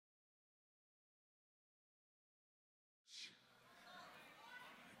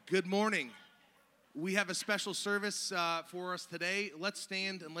Good morning. We have a special service for us today. Let's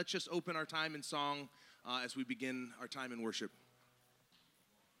stand and let's just open our time in song as we begin our time in worship.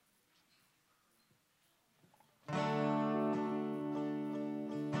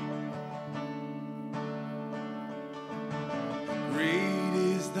 Great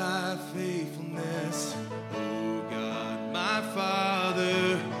is thy faithfulness, O God, my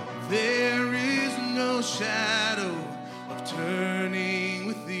Father. There is no shadow of turning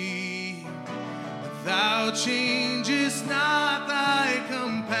with thee. Thou changest not, thy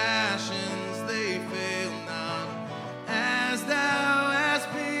compassions, they fail not. As thou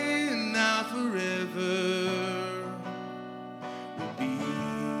hast been, thou forever will be.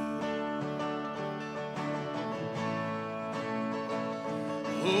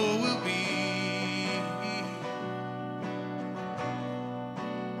 Oh, will be.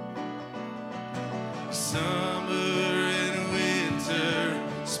 Summer and winter,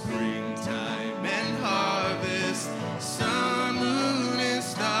 springtime and harvest, sun, moon, and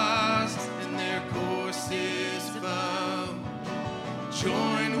stars, and their courses above,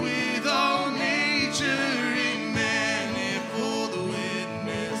 join with all nature in manifold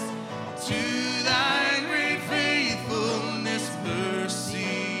witness to thy great faithfulness,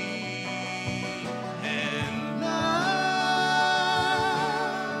 mercy, and love.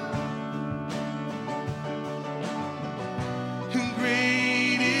 And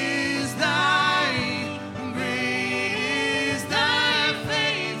great is thy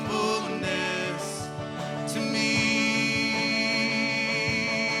faithfulness to me.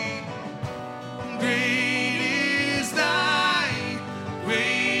 Great is thy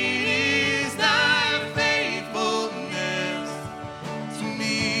faithfulness to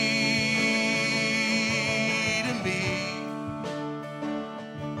me, to me.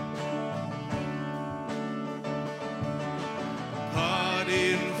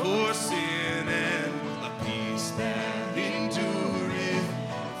 Pardon for sin and a peace that endureth,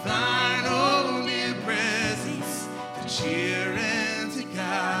 thine only presence to cheer and to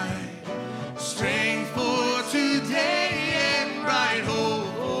guide, strength for today and bright hope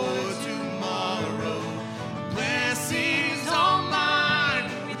for tomorrow, blessings all mine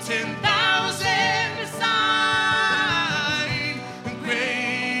with 10,000 beside. And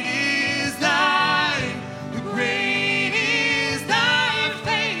great is thy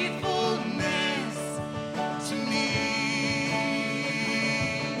faithfulness to me.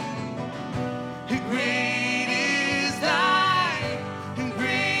 And great is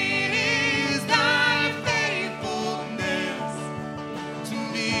thy faithfulness to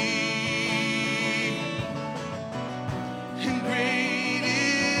me. And great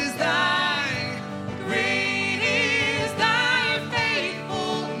is thy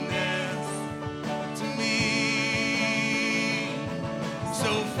faithfulness to me.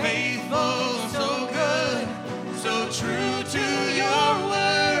 So faithful, so good, so true to your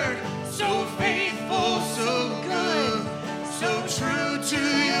word. So faithful, so good, so true to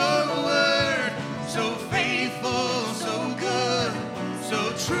your word. So faithful, so good,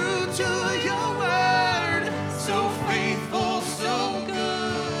 so true to your word. So faithful, so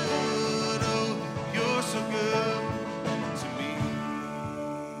good. Oh, you're so good to me.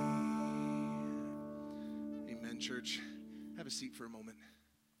 Amen, church. Have a seat for a moment.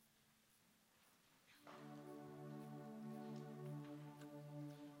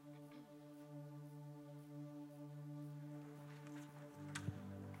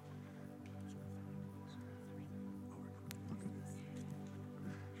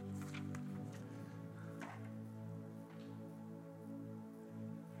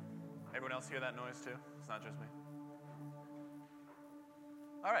 Everyone else hear that noise too? It's not just me.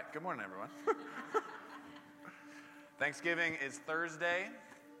 All right, good morning, everyone. Thanksgiving is Thursday.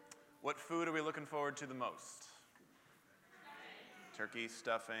 What food are we looking forward to the most? Turkey,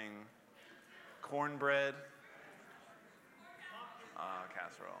 stuffing, cornbread,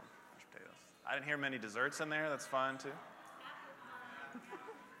 casserole, mashed potatoes. I didn't hear many desserts in there. That's fine too.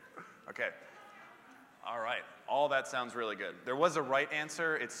 Okay. All right. All that sounds really good. There was a right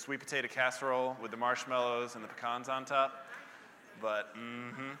answer. It's sweet potato casserole with the marshmallows and the pecans on top. But,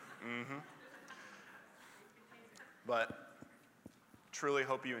 But truly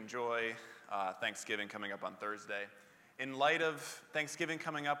hope you enjoy Thanksgiving coming up on Thursday. In light of Thanksgiving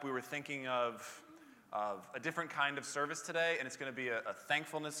coming up, we were thinking of a different kind of service today, and it's going to be a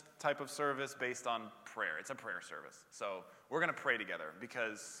thankfulness type of service based on prayer. It's a prayer service. So we're going to pray together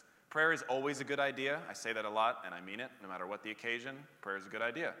because prayer is always a good idea. I say that a lot, and I mean it. No matter what the occasion, prayer is a good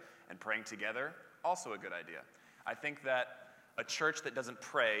idea. And praying together, also a good idea. I think that a church that doesn't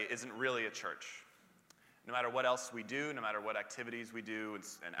pray isn't really a church. No matter what else we do, no matter what activities we do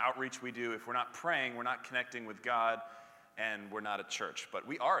and outreach we do, if we're not praying, we're not connecting with God, and we're not a church. But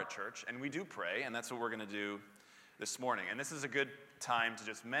we are a church, and we do pray, and that's what we're going to do this morning. And this is a good time to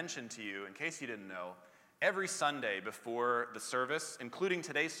just mention to you, in case you didn't know, every Sunday before the service, including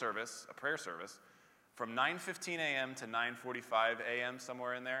today's service, a prayer service, from 9:15 a.m. to 9:45 a.m.,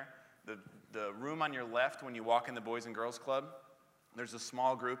 somewhere in there, the room on your left when you walk in the Boys and Girls Club, there's a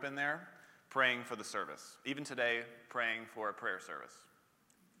small group in there praying for the service. Even today, praying for a prayer service.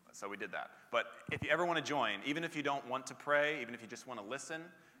 So we did that. But if you ever want to join, even if you don't want to pray, even if you just want to listen,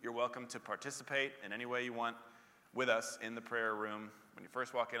 you're welcome to participate in any way you want with us in the prayer room. When you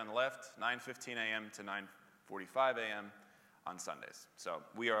first walk in on the left, 9:15 a.m. to 9:45 a.m. on Sundays. So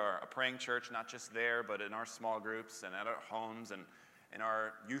we are a praying church, not just there, but in our small groups and at our homes and in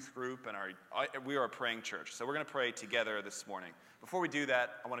our youth group. We are a praying church. So we're going to pray together this morning. Before we do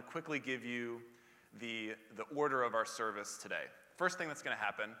that, I want to quickly give you the order of our service today. First thing that's going to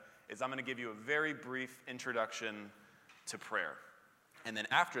happen is I'm going to give you a very brief introduction to prayer. And then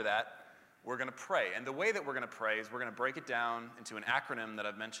after that, we're going to pray. And the way that we're going to pray is we're going to break it down into an acronym that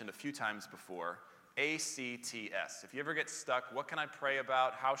I've mentioned a few times before, ACTS. If you ever get stuck, what can I pray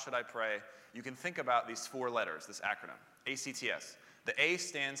about? How should I pray? You can think about these 4 letters, this acronym, ACTS. The A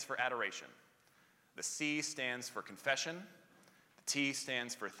stands for adoration. The C stands for confession. The T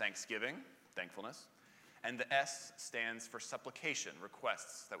stands for thanksgiving, thankfulness. And the S stands for supplication,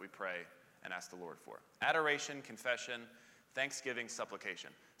 requests that we pray and ask the Lord for. Adoration, confession, thanksgiving,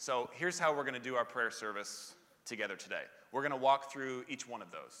 supplication. So here's how we're going to do our prayer service together today. We're going to walk through each one of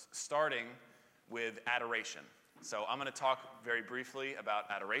those, starting with adoration. So I'm going to talk very briefly about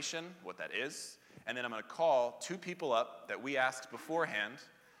adoration, what that is, and then I'm going to call 2 people up that we asked beforehand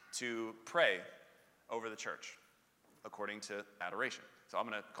to pray over the church, according to adoration. So I'm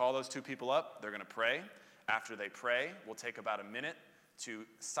going to call those 2 people up. They're going to pray. After they pray, we'll take about a minute to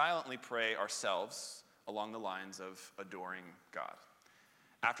silently pray ourselves along the lines of adoring God.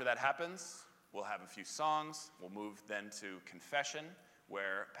 After that happens, we'll have a few songs. We'll move then to confession,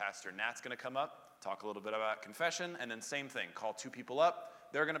 where Pastor Nat's going to come up, talk a little bit about confession, and then same thing, call 2 people up.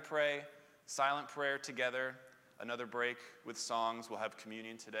 They're going to pray, silent prayer together, another break with songs. We'll have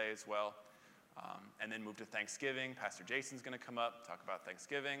communion today as well. And then move to Thanksgiving. Pastor Jason's going to come up, talk about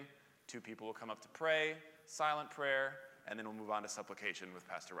Thanksgiving. 2 people will come up to pray, silent prayer, and then we'll move on to supplication with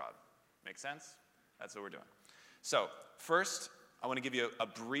Pastor Rob. Make sense? That's what we're doing. So first, I want to give you a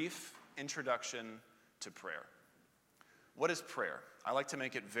brief introduction to prayer. What is prayer? I like to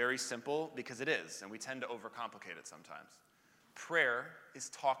make it very simple because it is, and we tend to overcomplicate it sometimes. Prayer is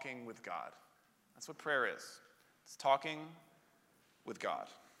talking with God. That's what prayer is. It's talking with God.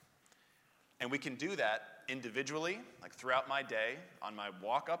 And we can do that individually, like throughout my day. On my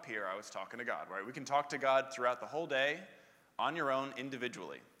walk up here, I was talking to God, right? We can talk to God throughout the whole day, on your own,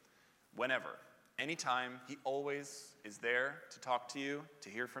 individually, whenever. Anytime, He always is there to talk to you, to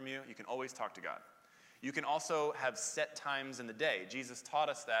hear from you. You can always talk to God. You can also have set times in the day. Jesus taught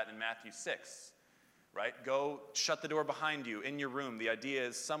us that in Matthew 6, right? Go shut the door behind you in your room. The idea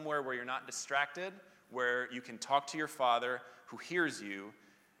is somewhere where you're not distracted, where you can talk to your Father who hears you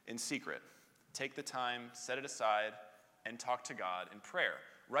in secret. Take the time, set it aside, and talk to God in prayer.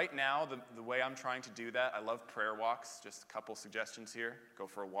 Right now, the way I'm trying to do that, I love prayer walks. Just a couple suggestions here. Go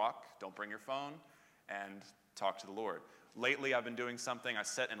for a walk, don't bring your phone, and talk to the Lord. Lately, I've been doing something, I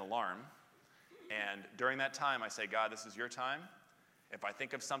set an alarm, and during that time, I say, God, this is your time. If I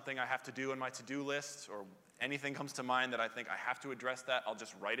think of something I have to do on my to-do list, or anything comes to mind that I think I have to address that, I'll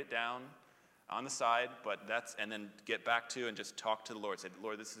just write it down on the side, and then get back to and just talk to the Lord. Say,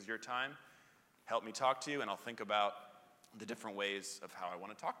 Lord, this is your time. Help me talk to you, and I'll think about the different ways of how I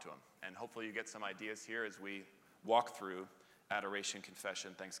want to talk to Him. And hopefully you get some ideas here as we walk through adoration,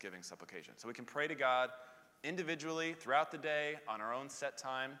 confession, thanksgiving, supplication. So we can pray to God individually throughout the day on our own set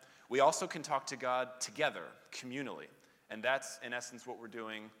time. We also can talk to God together, communally. And that's, in essence, what we're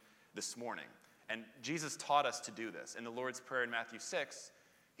doing this morning. And Jesus taught us to do this. In the Lord's Prayer in Matthew 6,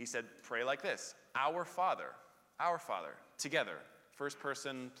 He said, pray like this, our Father, together, first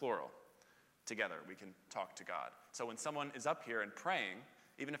person, plural. Together, we can talk to God. So when someone is up here and praying,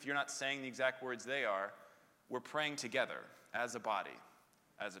 even if you're not saying the exact words they are, we're praying together as a body,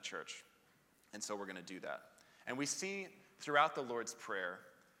 as a church. And so we're going to do that. And we see throughout the Lord's Prayer,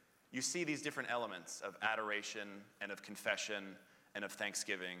 you see these different elements of adoration and of confession and of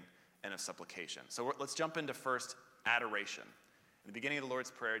thanksgiving and of supplication. So let's jump into first adoration. In the beginning of the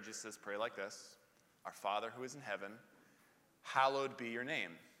Lord's Prayer, Jesus says, pray like this, our Father who is in heaven, hallowed be your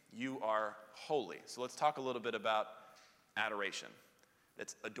name. You are holy. So let's talk a little bit about adoration.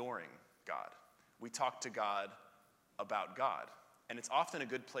 That's adoring God. we talk to God about God. And it's often a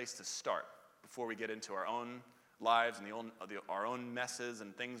good place to start before we get into our own lives and our own messes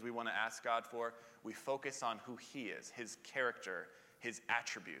and things we want to ask God for. We focus on who he is, his character, his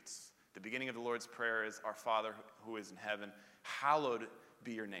attributes. The beginning of the Lord's Prayer is, "Our Father who is in heaven, hallowed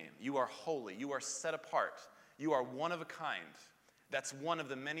be your name. You are holy. You are set apart. You are one of a kind." That's one of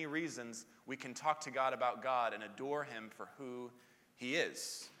the many reasons we can talk to God about God and adore him for who he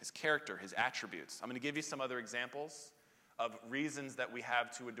is, his character, his attributes. I'm going to give you some other examples of reasons that we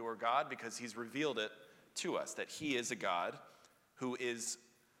have to adore God because he's revealed it to us, that he is a God who is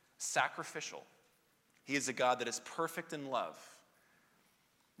sacrificial. He is a God that is perfect in love.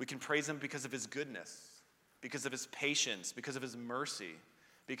 We can praise him because of his goodness, because of his patience, because of his mercy,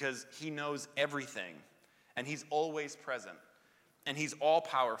 because he knows everything, and he's always present, and he's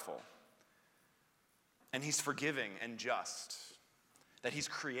all-powerful, and he's forgiving and just, that he's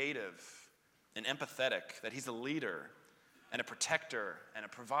creative and empathetic, that he's a leader and a protector and a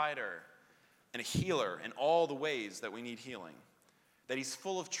provider and a healer in all the ways that we need healing, that he's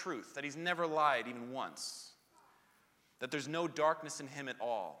full of truth, that he's never lied even once, that there's no darkness in him at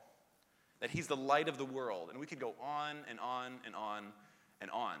all, that he's the light of the world. And we could go on and on and on and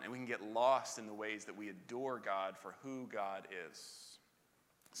on, and we can get lost in the ways that we adore God for who God is.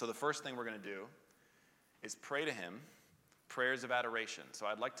 So the first thing we're going to do is pray to him prayers of adoration. So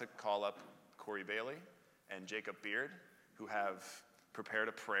I'd like to call up Corey Bailey and Jacob Beard, who have prepared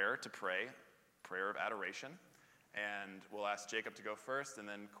a prayer to pray, prayer of adoration. And we'll ask Jacob to go first and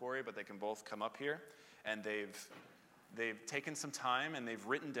then Corey, but they can both come up here. And they've taken some time and they've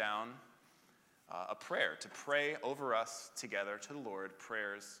written down a prayer to pray over us together to the Lord,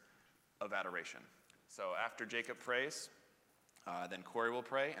 prayers of adoration. So after Jacob prays, then Corey will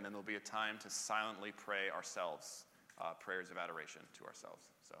pray, and then there'll be a time to silently pray ourselves, prayers of adoration to ourselves.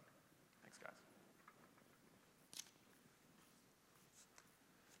 So thanks, guys.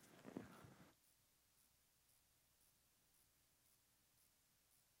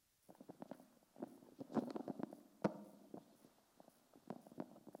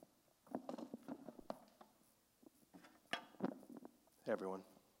 Hey everyone,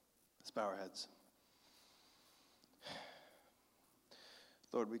 let's bow our heads.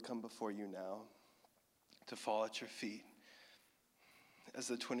 Lord, we come before you now to fall at your feet as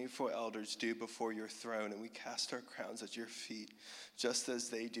the 24 elders do before your throne, and we cast our crowns at your feet just as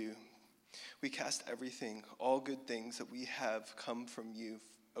they do. We cast everything, all good things that we have come from you,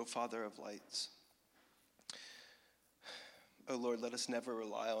 O Father of lights. O Lord, let us never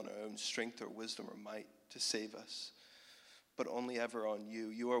rely on our own strength or wisdom or might to save us, but only ever on you.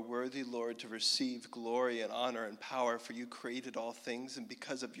 You are worthy, Lord, to receive glory and honor and power, for you created all things, and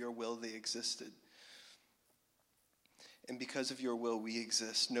because of your will they existed. And because of your will we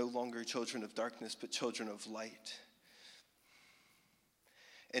exist, no longer children of darkness, but children of light.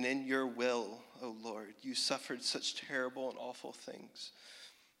 And in your will, O Lord, you suffered such terrible and awful things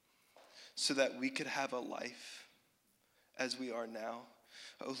so that we could have a life as we are now.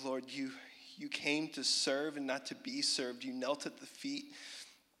 O Lord, you came to serve and not to be served. You knelt at the feet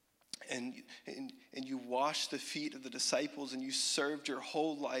and you washed the feet of the disciples, and you served your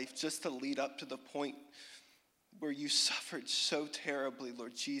whole life just to lead up to the point where you suffered so terribly,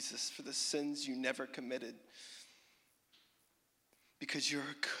 Lord Jesus, for the sins you never committed. Because you're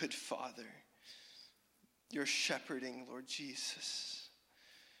a good Father. You're shepherding, Lord Jesus.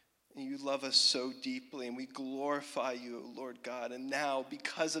 And you love us so deeply, and we glorify you, O Lord God. And now,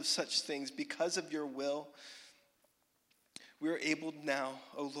 because of such things, because of your will, we are able now,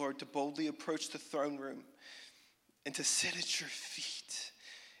 O Lord, to boldly approach the throne room and to sit at your feet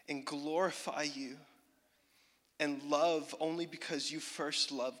and glorify you and love only because you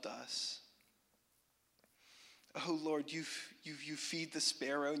first loved us. Oh Lord, you feed the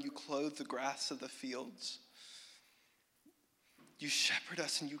sparrow and you clothe the grass of the fields. You shepherd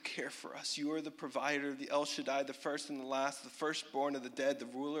us and you care for us. You are the provider, the El Shaddai, the first and the last, the firstborn of the dead, the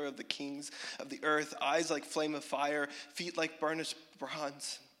ruler of the kings of the earth, eyes like flame of fire, feet like burnished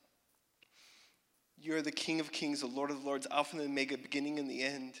bronze. You are the King of kings, the Lord of lords, Alpha and Omega, beginning and the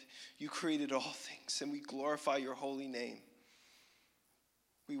end. You created all things, and we glorify your holy name.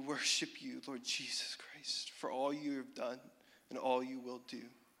 We worship you, Lord Jesus Christ, for all you have done and all you will do.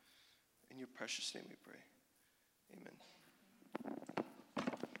 In your precious name we pray. Amen.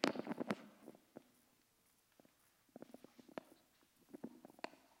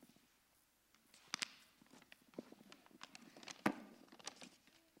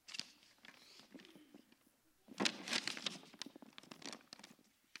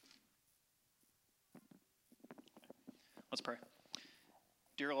 Let's pray.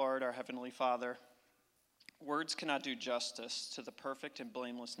 Dear Lord, our Heavenly Father, Words cannot do justice to the perfect and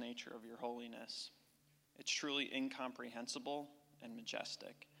blameless nature of your holiness. It's truly incomprehensible and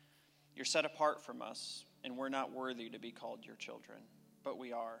majestic. You're set apart from us, and we're not worthy to be called your children, but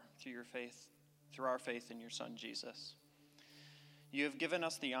we are through our faith in your Son, Jesus. You have given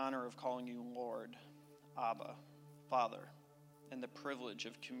us the honor of calling you Lord, Abba, Father, and the privilege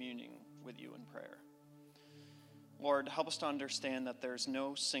of communing with you in prayer. Lord, help us to understand that there's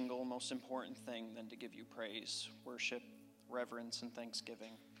no single most important thing than to give you praise, worship, reverence, and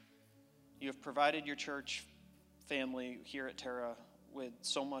thanksgiving. You have provided your church family here at Terra with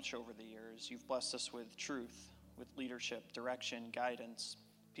so much over the years. You've blessed us with truth, with leadership, direction, guidance,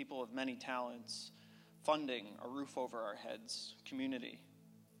 people of many talents, funding, a roof over our heads, community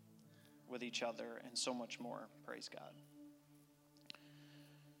with each other, and so much more. Praise God.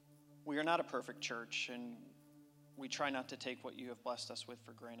 We are not a perfect church, and we try not to take what you have blessed us with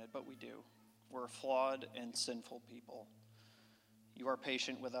for granted, but we do. We're a flawed and sinful people. You are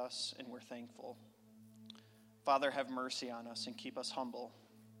patient with us, and we're thankful. Father, have mercy on us and keep us humble.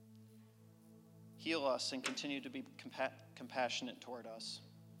 Heal us and continue to be compassionate toward us.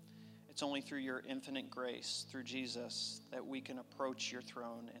 It's only through your infinite grace, through Jesus, that we can approach your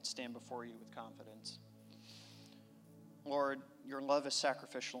throne and stand before you with confidence. Lord, your love is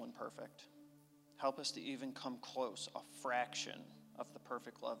sacrificial and perfect. Help us to even come close, a fraction of the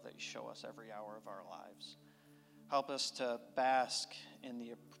perfect love that you show us every hour of our lives. Help us to bask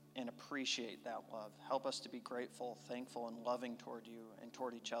and appreciate that love. Help us to be grateful, thankful, and loving toward you and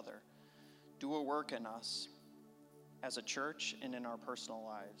toward each other. Do a work in us as a church and in our personal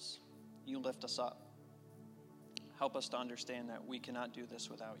lives. You lift us up. Help us to understand that we cannot do this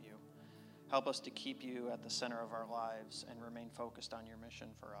without you. Help us to keep you at the center of our lives and remain focused on your mission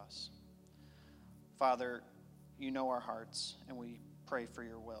for us. Father, you know our hearts, and we pray for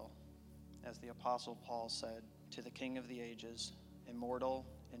your will. As the Apostle Paul said, to the King of the ages, immortal,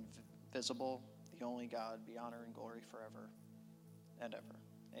 invisible, the only God, be honor and glory forever and ever.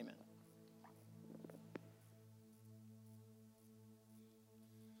 Amen.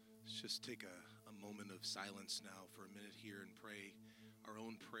 Let's just take a moment of silence now for a minute here and pray our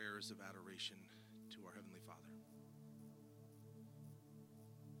own prayers of adoration to our Heavenly Father.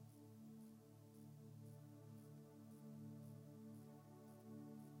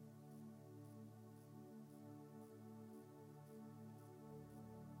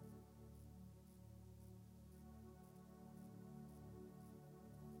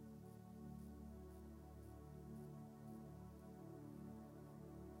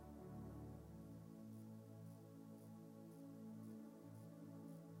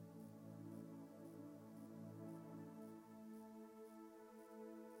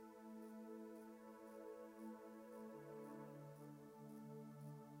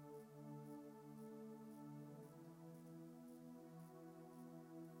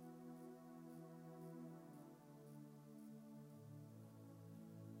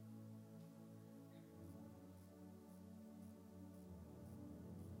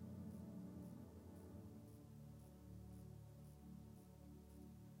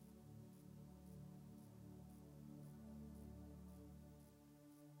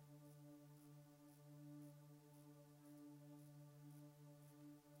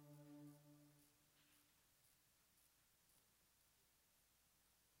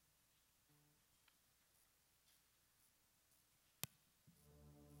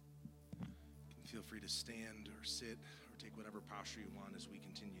 Feel free to stand or sit or take whatever posture you want as we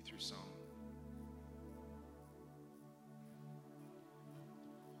continue through song.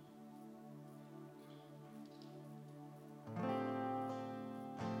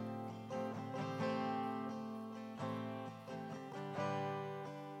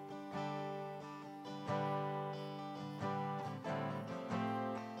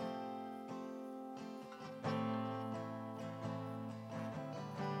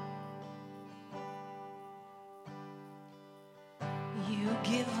 You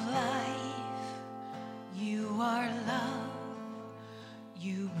give life, you are love,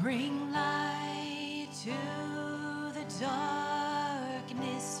 you bring light to the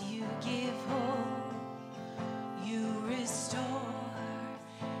darkness, you give hope, you restore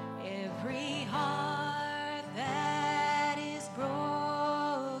every heart that is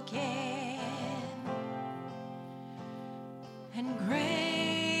broken, and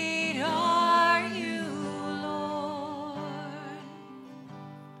great are you, Lord.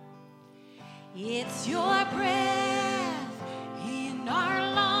 It's your breath in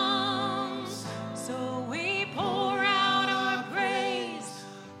our lungs, so we pour out our praise,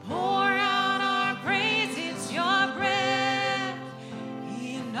 pour out our praise. It's your breath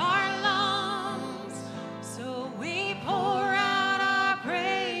in our lungs, so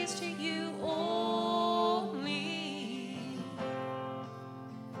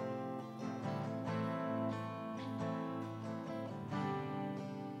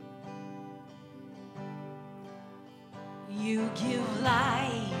You give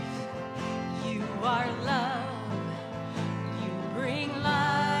life, you are love, you bring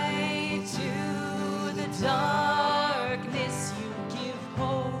light to the darkness, you give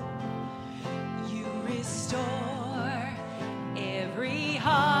hope, you restore every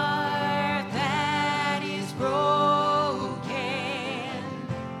heart that is broken.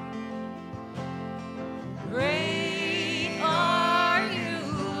 Great are you,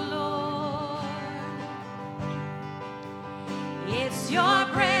 Lord. It's your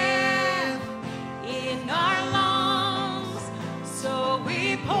breath in our lungs, so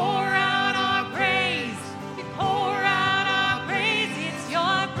we pour out our praise. We pour out our praise. It's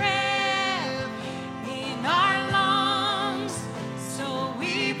your breath in our lungs, so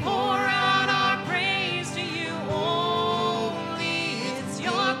we pour out our praise to you only. It's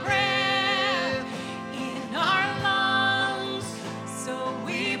your breath in our lungs, so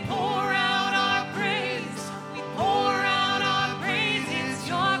we pour out our praise. We pour out our praise. It's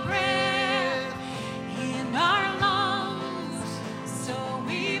your breath in our lungs, so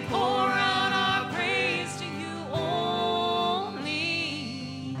we pour out our praise to you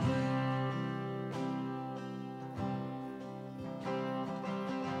only.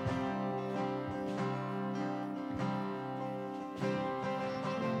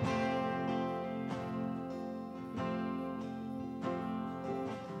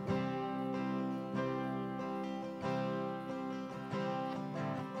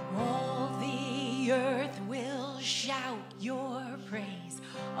 All the earth will shout your praise.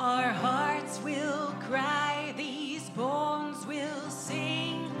 Our hearts will cry, these bones will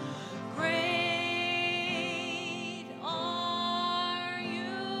sing. Great are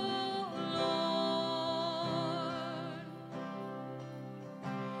you, Lord.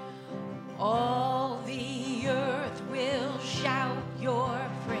 All the earth will shout your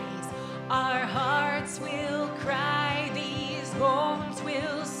praise. Our hearts will cry, these bones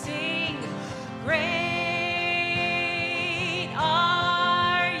will sing. Great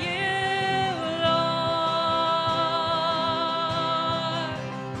are you, Lord.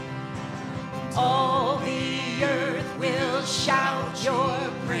 All the earth will shout your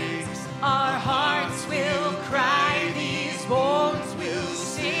praise. Our hearts will cry, these bones will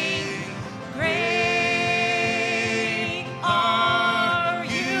sing. Great are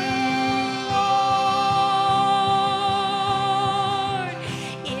you, Lord.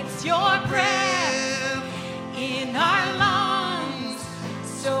 It's your breath in our lungs,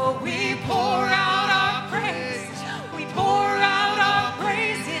 so we pour out our praise. We pour out our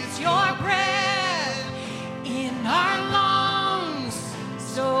praise. It's your breath in our lungs,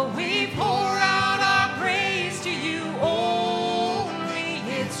 so we pour out our praise to you only.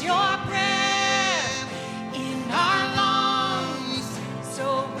 It's your breath in our lungs,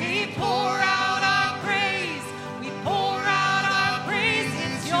 so we pour out our praise. We pour out our praise.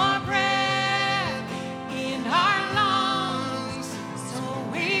 It's your breath in our lungs, so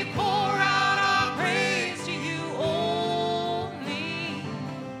we pour out our praise to you only.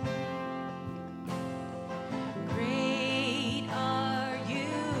 Great are you,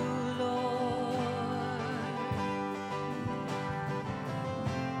 Lord.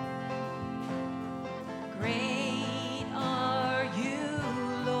 Great are you,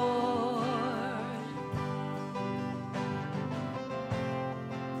 Lord.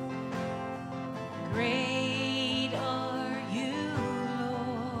 Great are you,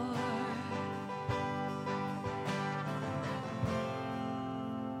 Lord.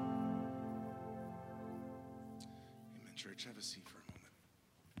 Amen, church. Have a seat for a moment.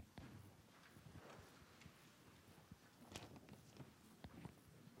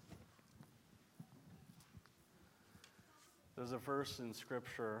 There's a verse in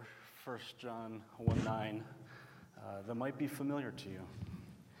Scripture, 1 John 1:9, that might be familiar to you.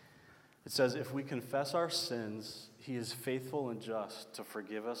 It says, if we confess our sins, he is faithful and just to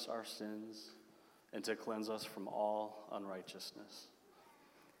forgive us our sins and to cleanse us from all unrighteousness.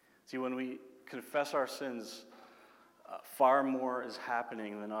 See, when we confess our sins, far more is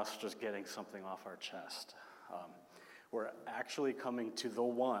happening than us just getting something off our chest. We're actually coming to the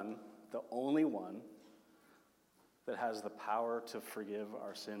one, the only one, that has the power to forgive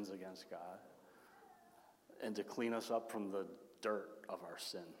our sins against God and to clean us up from the dirt of our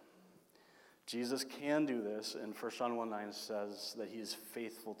sin. Jesus can do this, and 1 John 1:9 says that he is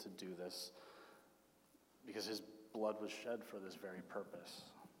faithful to do this because his blood was shed for this very purpose.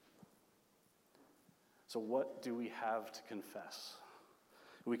 So what do we have to confess?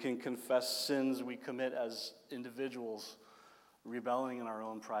 We can confess sins we commit as individuals, rebelling in our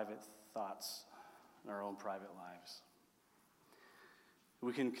own private thoughts, in our own private lives.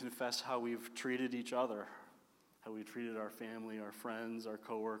 We can confess how we've treated each other, how we treated our family, our friends, our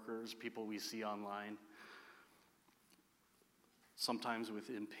coworkers, people we see online. Sometimes with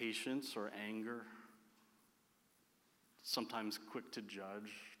impatience or anger, sometimes quick to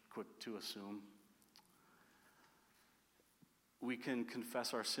judge, quick to assume. We can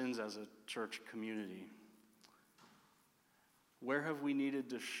confess our sins as a church community. Where have we needed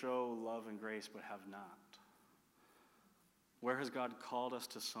to show love and grace but have not? Where has God called us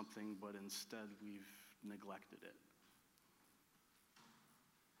to something but instead we've neglected it?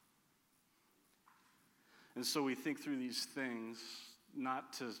 And so we think through these things,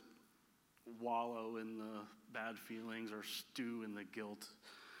 not to wallow in the bad feelings or stew in the guilt,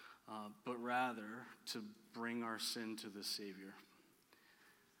 but rather to bring our sin to the Savior,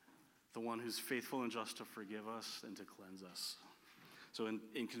 the one who's faithful and just to forgive us and to cleanse us. So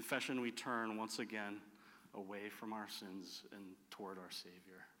in confession, we turn once again away from our sins and toward our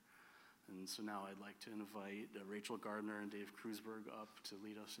Savior. And so now I'd like to invite Rachel Gardner and Dave Kreuzberg up to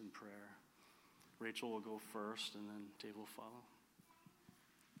lead us in prayer. Rachel will go first, and then Dave will follow.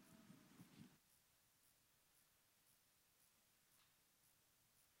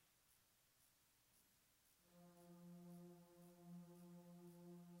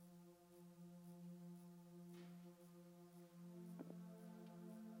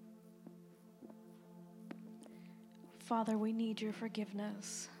 Father, we need your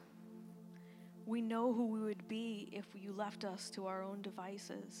forgiveness. We know who we would be if you left us to our own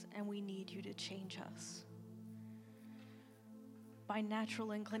devices, and we need you to change us. By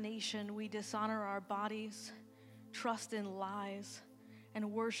natural inclination, we dishonor our bodies, trust in lies,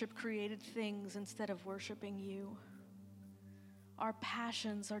 and worship created things instead of worshiping you. Our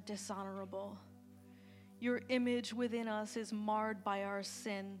passions are dishonorable. Your image within us is marred by our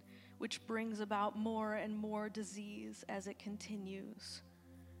sin, which brings about more and more disease as it continues.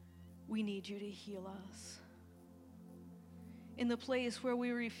 We need you to heal us. In the place where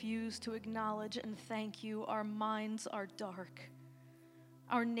we refuse to acknowledge and thank you, our minds are dark.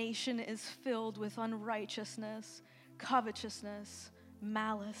 Our nation is filled with unrighteousness, covetousness,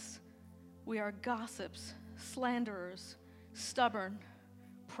 malice. We are gossips, slanderers, stubborn,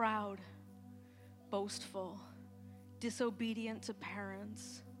 proud, boastful, disobedient to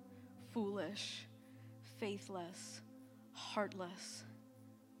parents, foolish, faithless, heartless,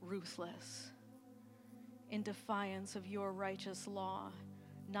 ruthless. In defiance of your righteous law,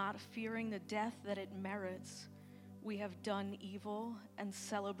 not fearing the death that it merits, we have done evil and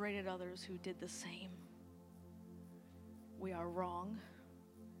celebrated others who did the same. We are wrong.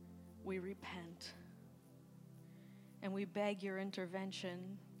 We repent. And we beg your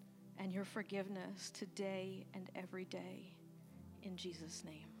intervention and your forgiveness today and every day. In Jesus'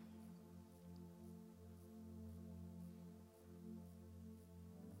 name.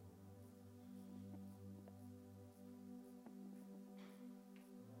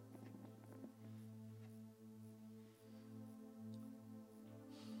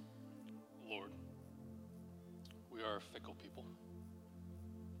 Lord, we are a fickle people.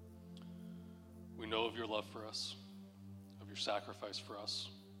 We know of your love for us, of your sacrifice for us,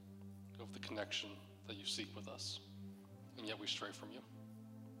 of the connection that you seek with us, and yet we stray from you.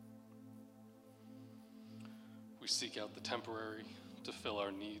 We seek out the temporary to fill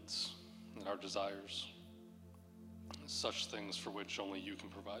our needs and our desires, such things for which only you can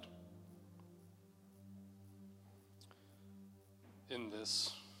provide. In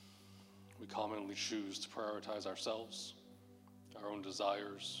this, we commonly choose to prioritize ourselves, our own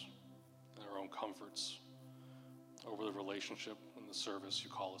desires, and our own comforts over the relationship and the service you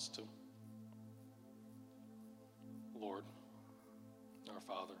call us to. Lord, our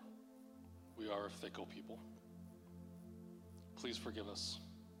Father, we are a fickle people. Please forgive us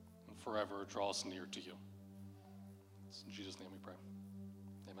and forever draw us near to you. It's in Jesus' name we pray.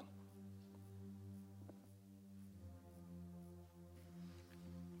 Amen.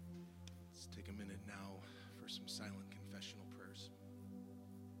 Let's take a minute now for some silent confessional prayers.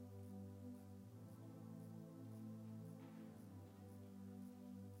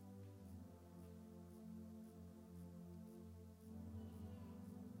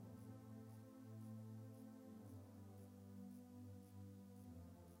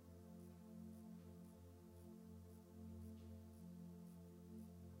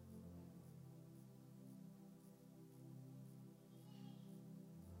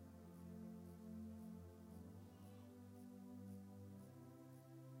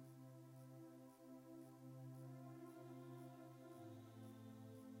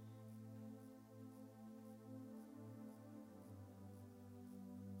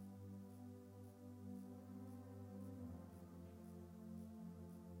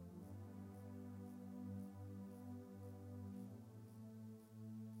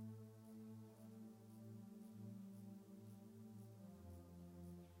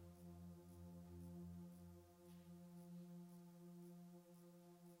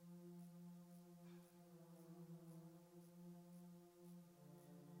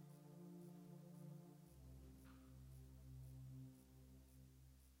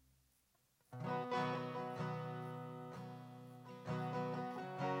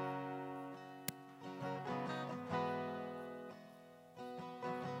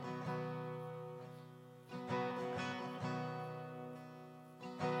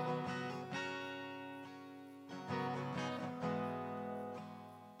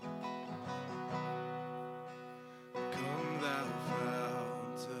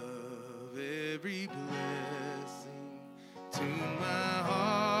 every blessing. Tune my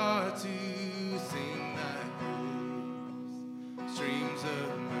heart to sing thy praise. Streams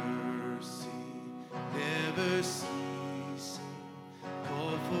of mercy never ceasing.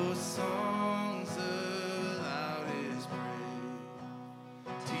 Call for songs of loudest praise.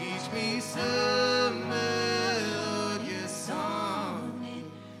 Teach me some melodious sonnet,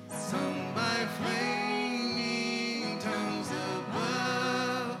 sung by flaming tongues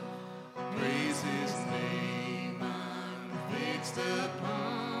above. Praise his name, I'm fixed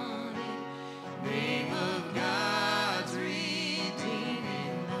upon it. Name of God's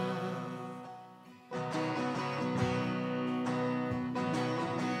redeeming love.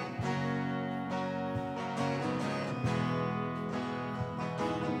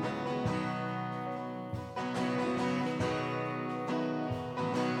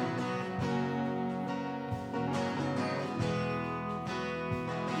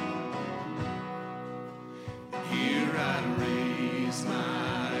 Here I raise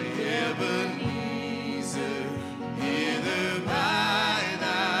my Ebenezer, hither by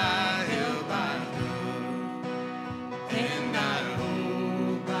thy help I come, and I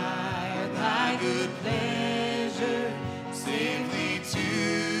hope by thy good pleasure safely to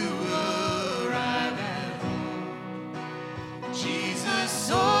arrive at home. Jesus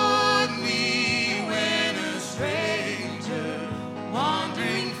sought me when a stranger,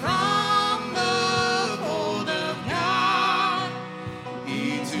 wandering from the fold of God.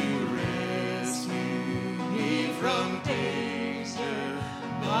 He to rescue me from danger,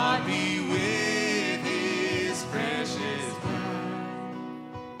 bought me with his precious blood.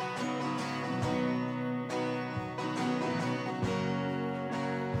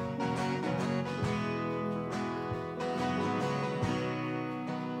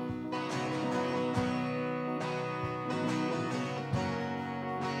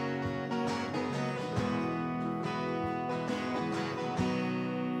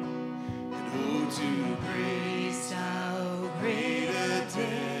 And oh, to grace, how great a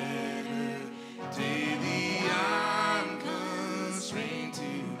debtor daily I'm constrained to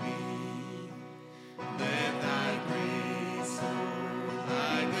be. Let thy grace, oh,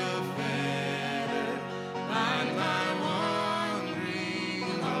 like a fetter, bind my wandering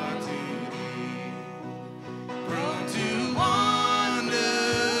heart to thee. Prone to wander,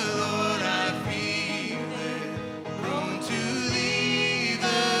 Lord, I feel it. Prone to leave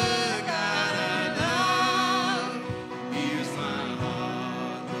the God I love. Here's my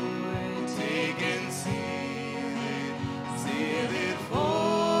heart, Lord, take and seal it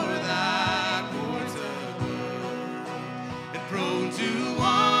for thy courts above. And prone to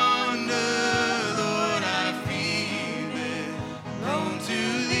wander, Lord, I feel it. Prone to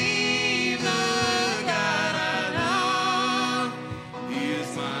leave the God I love.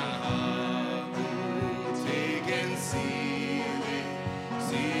 Here's my heart, Lord, take and seal it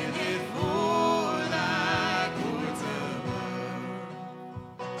for thy courts above.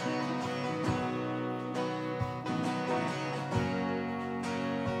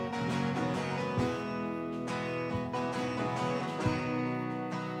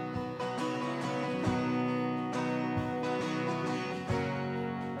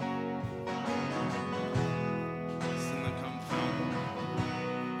 Sing the come fountain.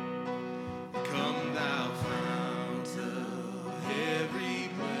 Come thou fount of every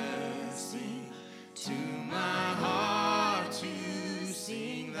blessing, to my heart to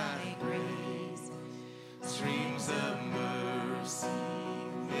sing thy praise. Streams of mercy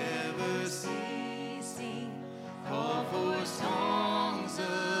never ceasing, call for songs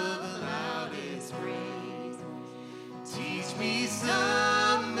of loudest praise. Teach me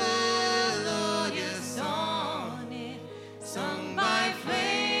some melodious sonnet, sung by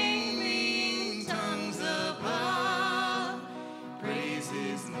flaming tongues above. Praise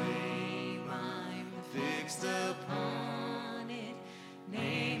his name, I'm fixed upon it.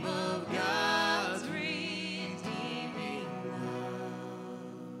 Name of God's redeeming love.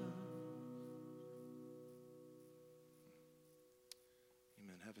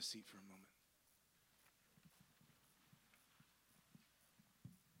 Amen. Have a seat for a moment.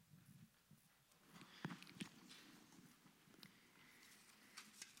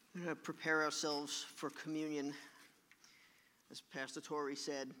 We're going to prepare ourselves for communion. As Pastor Tory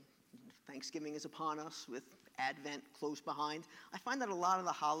said, Thanksgiving is upon us with Advent close behind. I find that a lot of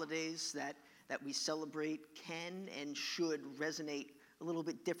the holidays that we celebrate can and should resonate a little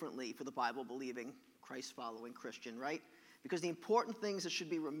bit differently for the Bible-believing, Christ-following Christian, right? Because the important things that should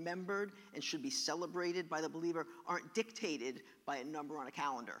be remembered and should be celebrated by the believer aren't dictated by a number on a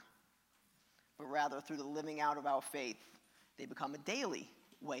calendar, but rather through the living out of our faith. They become a daily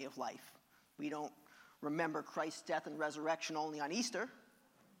way of life We don't remember Christ's death and resurrection only on Easter.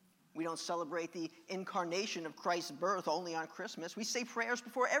 We don't celebrate the incarnation of Christ's birth only on Christmas. We say prayers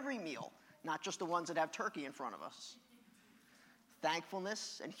before every meal, not just the ones that have turkey in front of us.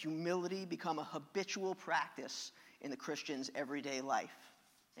 Thankfulness and humility become a habitual practice in the Christian's everyday life.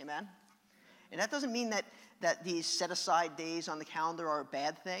 Amen? And that doesn't mean that these set-aside days on the calendar are a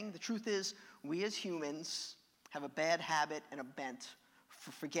bad thing. The truth is, we as humans have a bad habit and a bent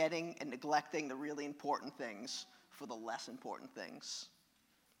for forgetting and neglecting the really important things for the less important things.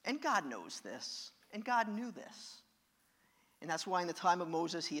 And God knows this, and God knew this. And that's why in the time of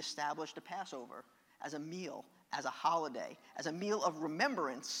Moses, he established a Passover as a meal, as a holiday, as a meal of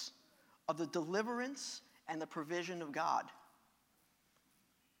remembrance of the deliverance and the provision of God.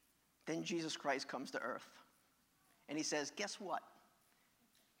 Then Jesus Christ comes to earth, and he says, guess what?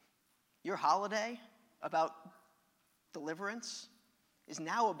 Your holiday about deliverance is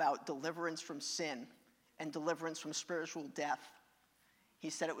now about deliverance from sin and deliverance from spiritual death. He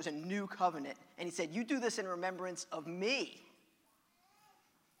said it was a new covenant, and he said, you do this in remembrance of me.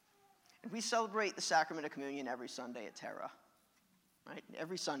 And we celebrate the sacrament of communion every Sunday at Terra, right?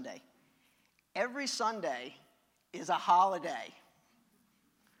 Every Sunday. Every Sunday is a holiday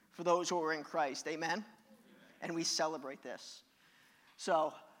for those who are in Christ, amen? And we celebrate this.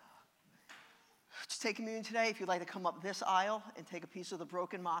 So, to take communion today, if you'd like to come up this aisle and take a piece of the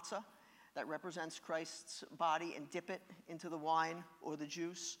broken matzah that represents Christ's body and dip it into the wine or the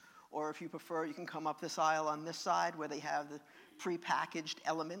juice, or if you prefer, you can come up this aisle on this side where they have the prepackaged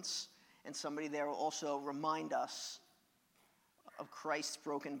elements, and somebody there will also remind us of Christ's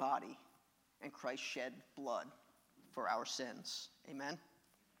broken body and Christ's shed blood for our sins. Amen?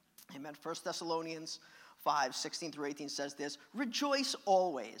 Amen. 1 Thessalonians 5, 16 through 18 says this, rejoice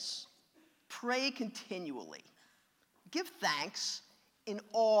always, pray continually, give thanks in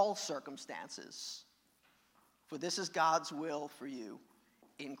all circumstances, for this is God's will for you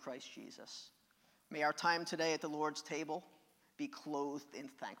in Christ Jesus. May our time today at the Lord's table be clothed in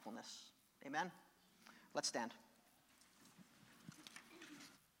thankfulness. Amen? Let's stand.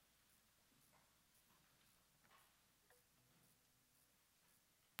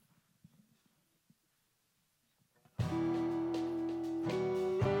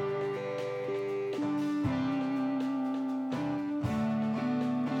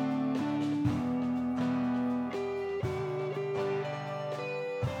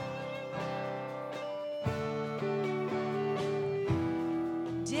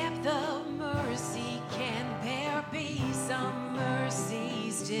 Depth of mercy, can there be some mercy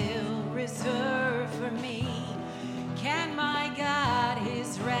still reserved for me? Can my God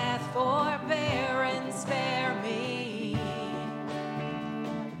his wrath forbear and spare me?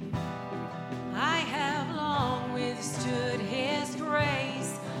 I have long withstood his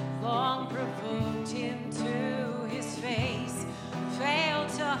grace, long provoked him to his face, failed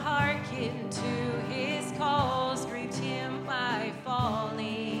to hearken to his calls, grieved him by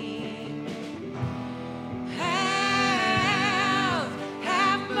falling.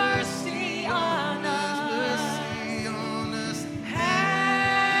 Have mercy on us.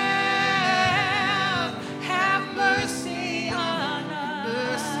 Have mercy on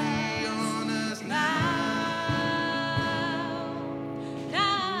us. Now.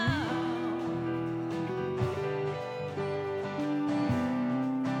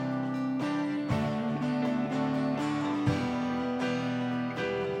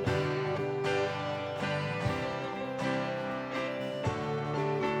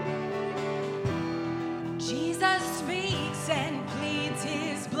 Jesus speaks and pleads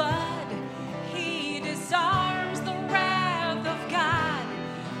his blood. He disarms the wrath of God.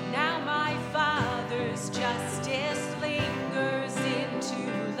 Now my Father's justice lingers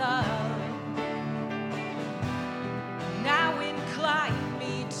into love. Now incline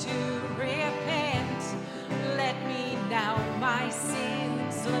me to repent. Let me now my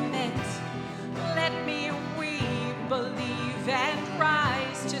sins lament. Let me weep, believe, and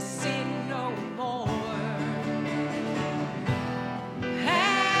rise to sin no more.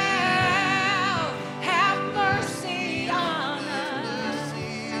 Have mercy on us.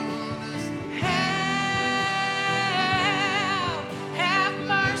 Have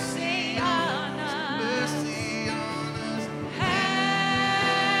mercy on us.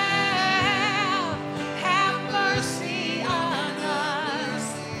 Have mercy on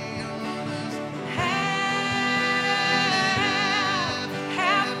us.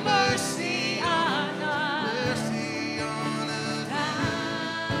 Have mercy.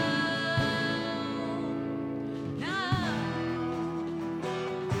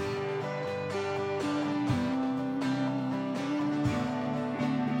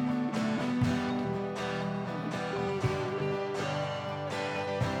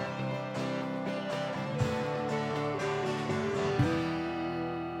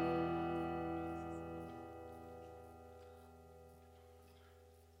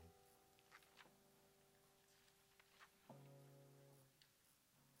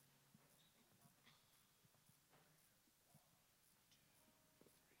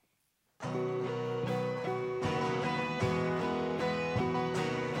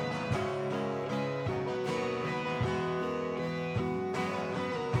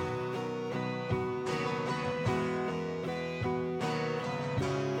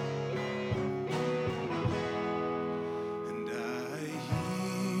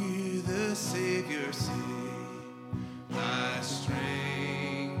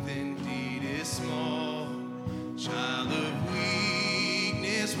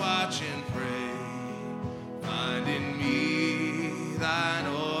 watch and pray. Find in me thine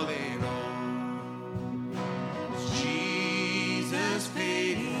all in all. Jesus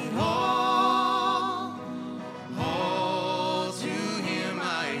paid it all. All to him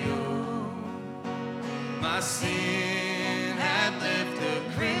I owe. My sin had left a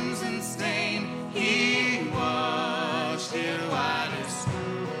crimson stain. He washed it white as snow.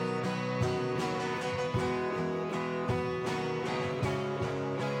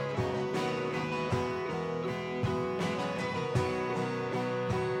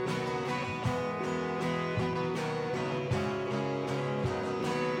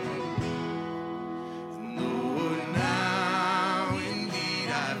 Lord, now indeed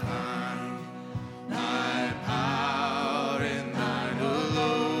I find thy power and thine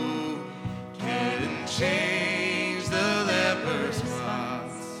alone can change the leper's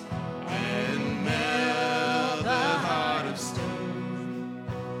spots and melt the heart of stone.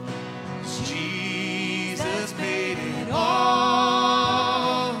 Jesus paid it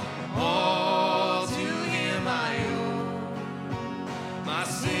all to him I owe. My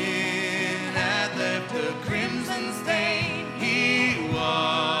sin had left a crimson stain. He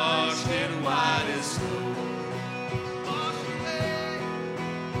washed it white as snow. Washed away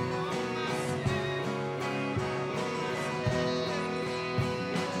all my sin.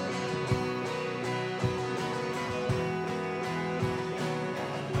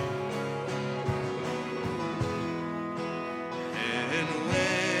 And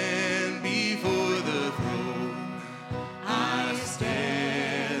when before the throne I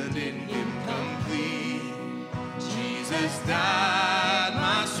stand in him complete, Jesus died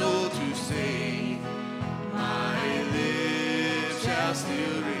my soul to save. My lips shall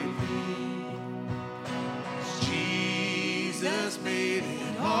still repeat, Jesus paid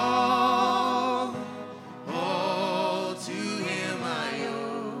it all to him I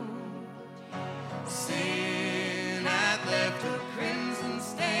owe. Sin had left a crimson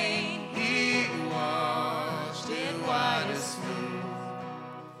stain. He washed it white as snow.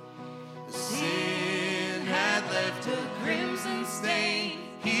 Sin had left a crimson stain.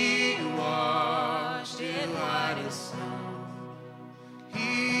 He washed it white as snow.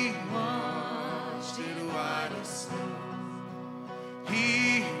 He washed it white as snow.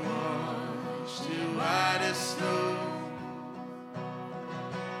 He washed it white as snow.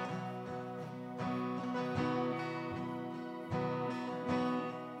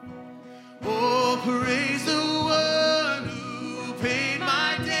 Oh, praise the one who paid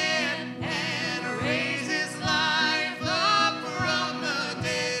my debt and raised his life up from the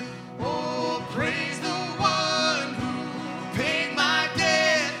dead. Oh, praise the one who paid my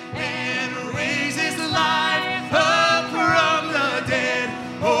debt and raised his life up from the dead.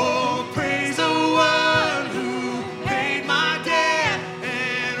 Oh, praise the one who paid my debt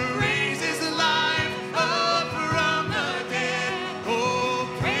and raised his life up from the dead. Oh,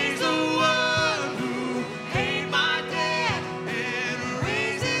 praise the one who paid my debt and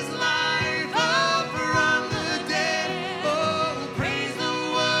raised his life up from the dead. Oh, praise the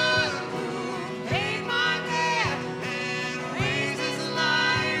one who paid my debt and raised his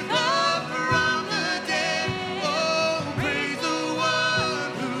life up from the dead. Oh, praise the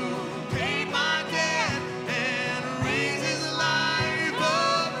one who paid my debt and raised his life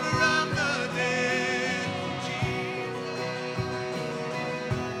up from the dead.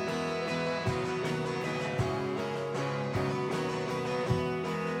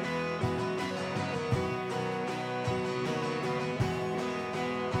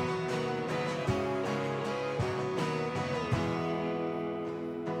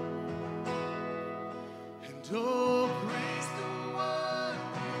 And oh, praise the one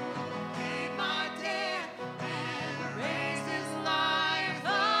who paid my debt and raised his life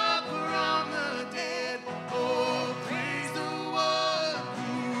up from the dead. Oh, praise the one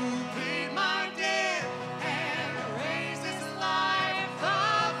who paid my debt and raised his life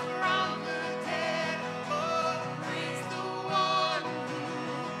up from the dead. Oh, praise the one who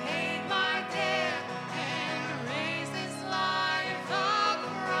paid my debt and raised his life up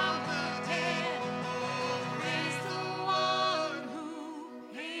from the dead. Praise the one who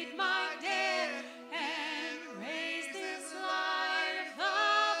paid my debt and raised his life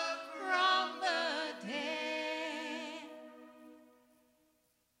up from the dead.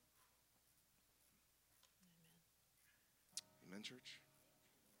 Amen, church.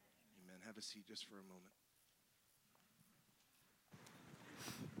 Amen. Have a seat just for a moment.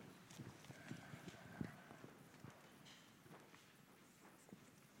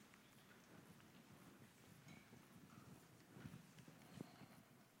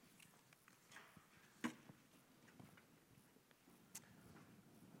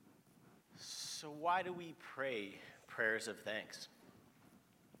 So why do we pray prayers of thanks?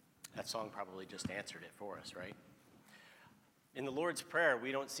 That song probably just answered it for us, right? In the Lord's Prayer,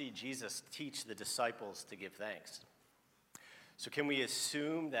 we don't see Jesus teach the disciples to give thanks. So can we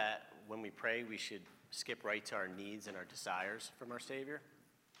assume that when we pray, we should skip right to our needs and our desires from our Savior?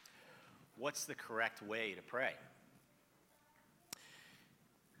 What's the correct way to pray?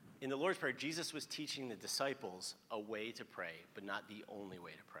 In the Lord's Prayer, Jesus was teaching the disciples a way to pray, but not the only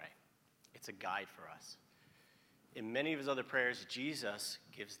way to pray. It's a guide for us. In many of his other prayers, Jesus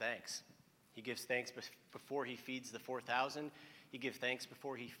gives thanks. He gives thanks before he feeds the 4,000. He gives thanks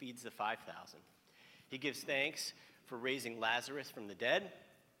before he feeds the 5,000. He gives thanks for raising Lazarus from the dead,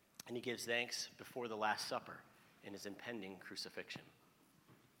 and he gives thanks before the Last Supper and his impending crucifixion.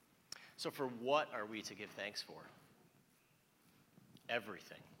 So for what are we to give thanks for?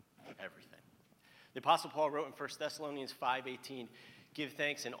 Everything. Everything. The Apostle Paul wrote in 1 Thessalonians 5:18, "Give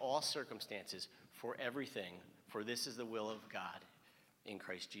thanks in all circumstances for everything, for this is the will of God in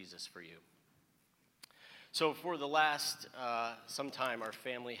Christ Jesus for you." So for the last some time, our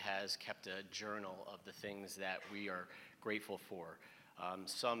family has kept a journal of the things that we are grateful for.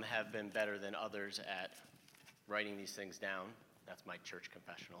 Some have been better than others at writing these things down. That's my church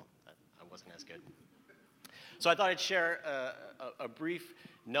confessional. I wasn't as good. So I thought I'd share a brief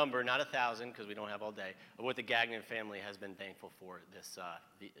number, not 1,000 because we don't have all day, of what the Gagnon family has been thankful for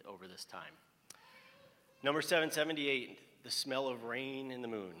over this time. Number 778, the smell of rain in the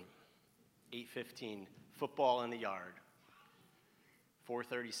moon. 815, football in the yard.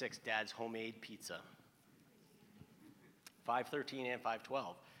 436, Dad's homemade pizza. 513 and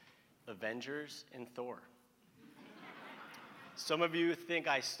 512, Avengers and Thor. Some of you think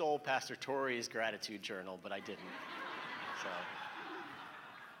I stole Pastor Tory's gratitude journal, but I didn't. So,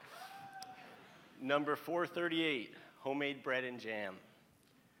 number 438, homemade bread and jam.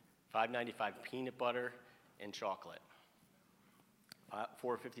 595, peanut butter and chocolate.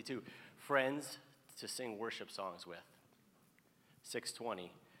 452, friends to sing worship songs with.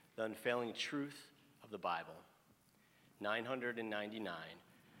 620, the unfailing truth of the Bible. 999,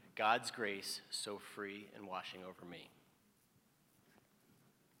 God's grace so free and washing over me.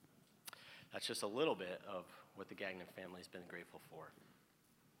 That's just a little bit of what the Gagnon family has been grateful for.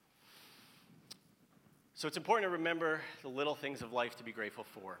 So it's important to remember the little things of life to be grateful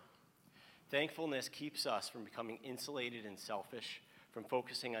for. Thankfulness keeps us from becoming insulated and selfish, from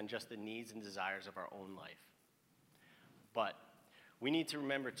focusing on just the needs and desires of our own life. But we need to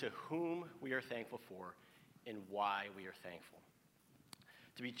remember to whom we are thankful for and why we are thankful.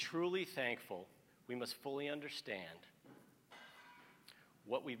 To be truly thankful, we must fully understand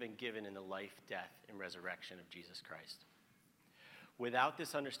what we've been given in the life, death, and resurrection of Jesus Christ. Without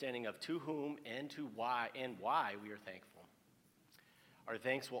this understanding of to whom and why we are thankful, our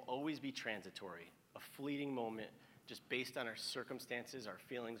thanks will always be transitory, a fleeting moment just based on our circumstances, our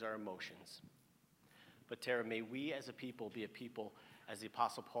feelings, our emotions. But Tara, may we as a people be a people, as the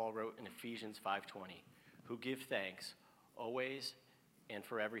Apostle Paul wrote in Ephesians 5:20, who give thanks always and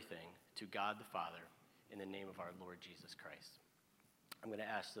for everything to God the Father in the name of our Lord Jesus Christ. I'm going to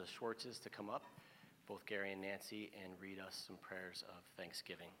ask the Schwartzes to come up, both Gary and Nancy, and read us some prayers of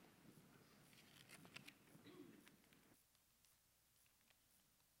thanksgiving.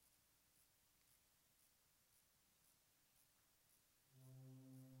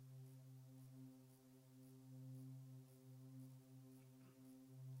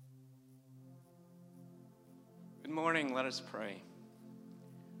 Good morning, let us pray.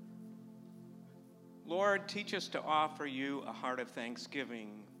 Lord, teach us to offer you a heart of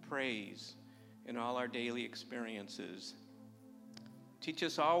thanksgiving, praise in all our daily experiences. Teach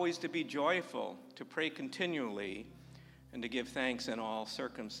us always to be joyful, to pray continually, and to give thanks in all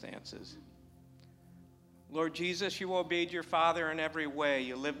circumstances. Lord Jesus, you obeyed your Father in every way.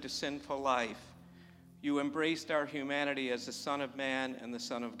 You lived a sinful life. You embraced our humanity as the Son of Man and the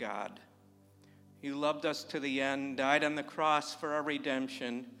Son of God. You loved us to the end, died on the cross for our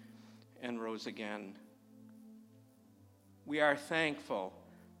redemption, and rose again. We are thankful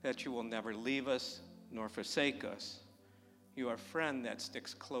that you will never leave us nor forsake us. You are a friend that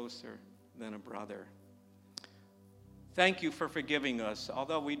sticks closer than a brother. Thank you for forgiving us,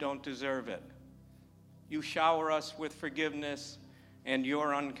 although we don't deserve it. You shower us with forgiveness and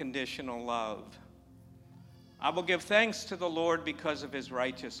your unconditional love. I will give thanks to the Lord because of his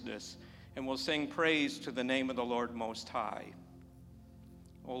righteousness, and will sing praise to the name of the Lord Most High.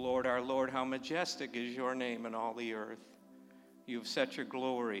 O Lord, our Lord, how majestic is your name in all the earth. You have set your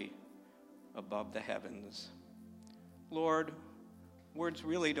glory above the heavens. Lord, words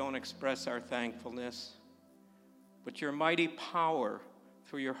really don't express our thankfulness, but your mighty power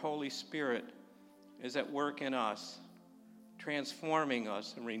through your Holy Spirit is at work in us, transforming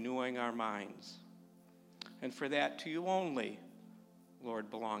us and renewing our minds. And for that, to you only, Lord,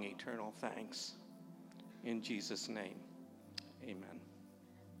 belong eternal thanks. In Jesus' name, amen.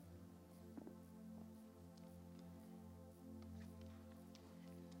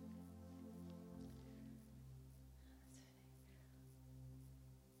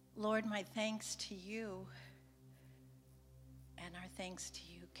 Lord, my thanks to you and our thanks to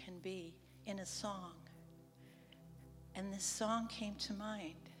you can be in a song. And this song came to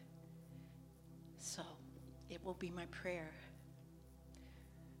mind, so it will be my prayer.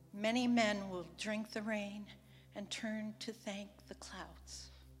 Many men will drink the rain and turn to thank the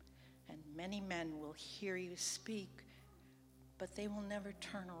clouds. And many men will hear you speak, but they will never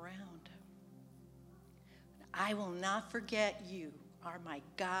turn around. I will not forget you are my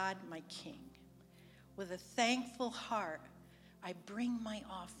God, my King. With a thankful heart, I bring my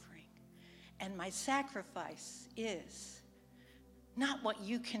offering, and my sacrifice is not what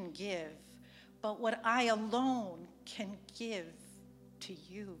you can give, but what I alone can give to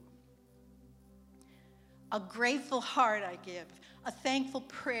you. A grateful heart I give, a thankful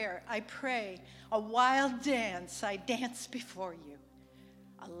prayer I pray, a wild dance I dance before you,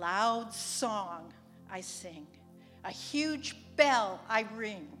 a loud song I sing, a huge bell I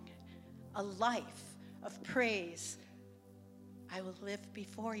ring, a life of praise I will live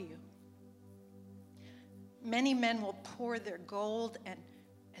before you. Many men will pour their gold and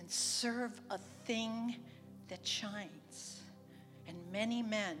serve a thing that shines. And many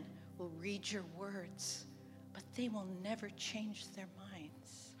men will read your words, but they will never change their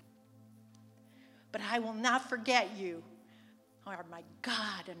minds. But I will not forget you, are my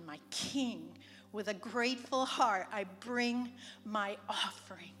God and my King. With a grateful heart, I bring my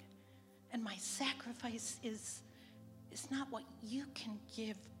offering. And my sacrifice is not what you can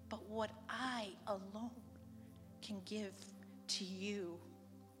give, but what I alone can give to you.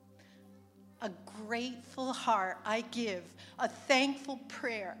 A grateful heart I give, a thankful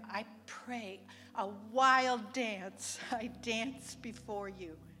prayer I pray, a wild dance I dance before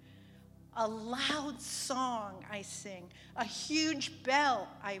you, a loud song I sing, a huge bell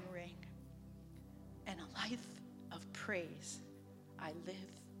I ring, and a life of praise I live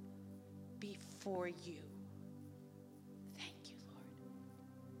before you. Thank you, Lord.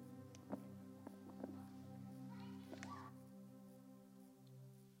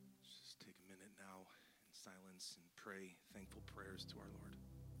 Just take a minute now in silence and pray thankful prayers to our Lord.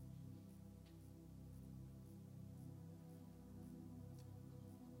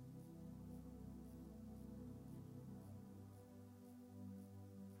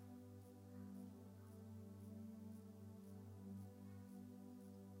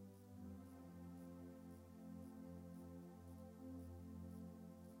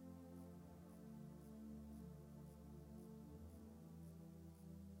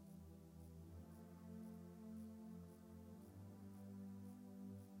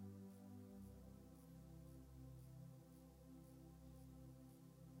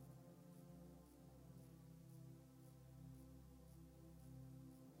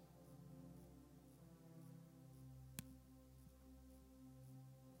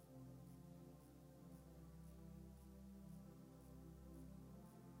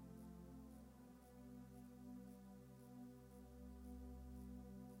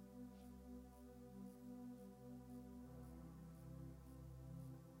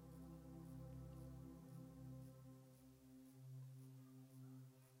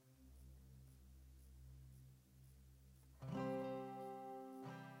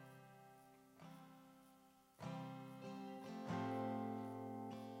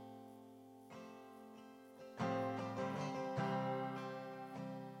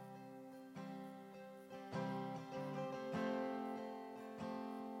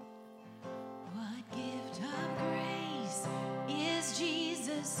 What gift of grace is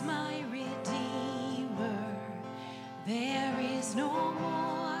Jesus, my Redeemer? There is no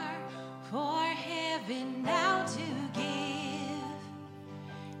more for heaven now to give.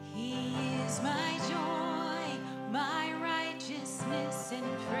 He is my joy, my righteousness and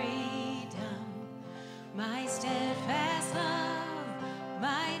freedom, my steadfast love,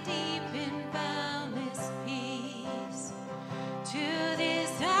 my deep and boundless peace. To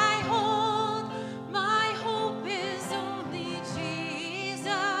this I hold, my hope is only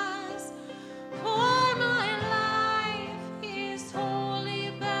Jesus.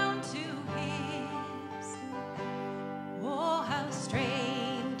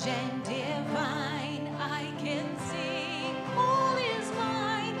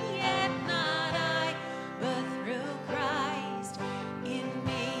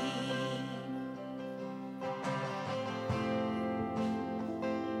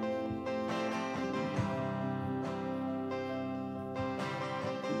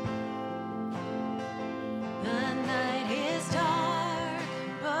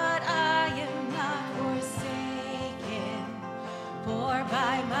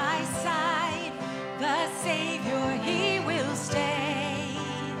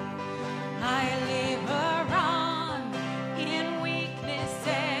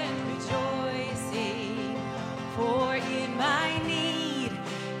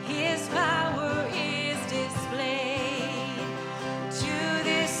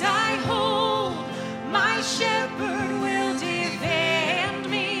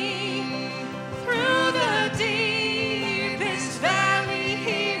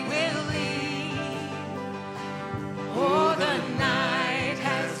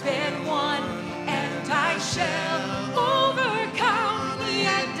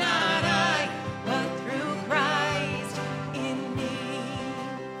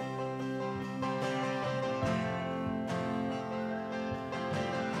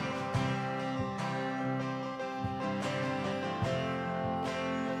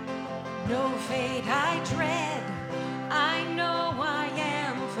 No fate I dread, I know I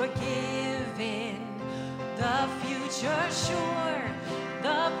am forgiven. The future sure,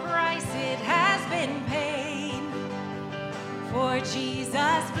 the price it has been paid. For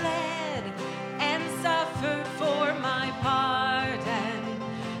Jesus bled and suffered for my pardon,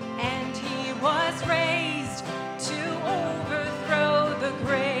 and he was raised to overthrow the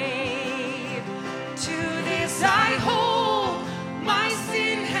grave. To this I hold, my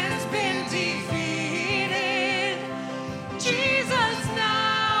sin has been defeated. Jesus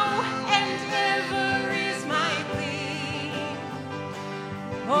now and ever is my plea.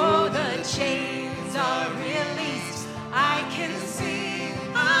 Oh, the chains are released, I can sing,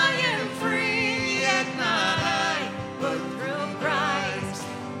 I am free, yet not I, but through Christ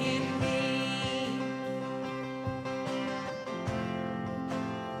in me.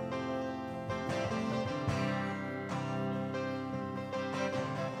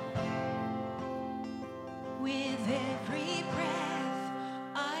 With every breath,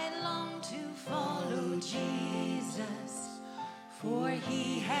 I long to follow Jesus, for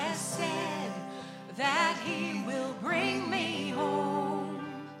he has said that he will bring me home.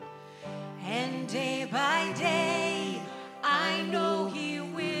 And day by day, I know he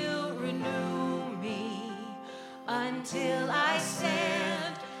will renew me until I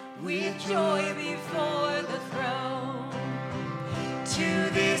stand with joy before the throne. To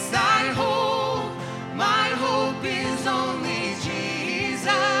this I hold, my hope is only Jesus.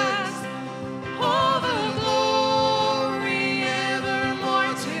 All the glory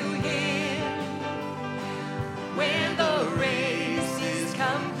evermore to him. When the race is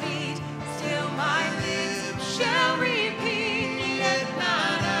complete, still my lips shall repeat, yet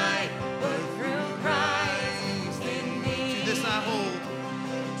not I, but through Christ in me. To this I hold.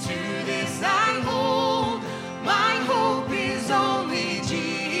 To this I hold, my hope is only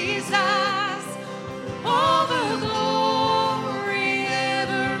Jesus. All the glory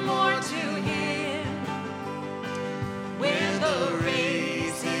evermore to him. When the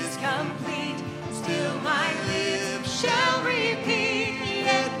race is complete, still my lips shall repeat,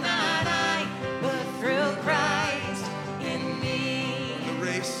 yet not I, but through Christ in me. The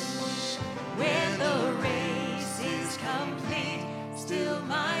race. When the race is complete, still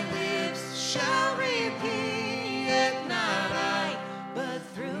my lips shall repeat, yet not I, but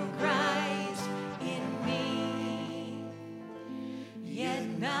through Christ in me.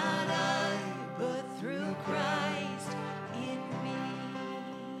 Yet not I, but through Christ in me.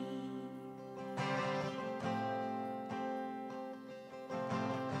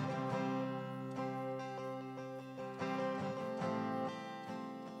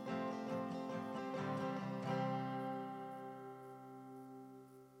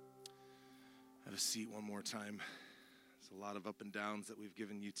 Have a seat one more time. There's a lot of up and downs that we've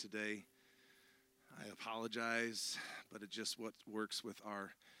given you today. I apologize, but it's just what works with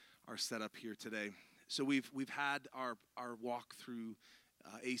our setup here today. So we've had our walk through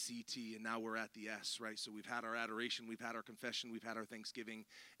ACT, and now we're at the S, right? So we've had our adoration, we've had our confession, we've had our thanksgiving,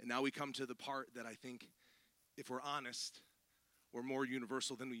 and now we come to the part that I think, if we're honest, we're more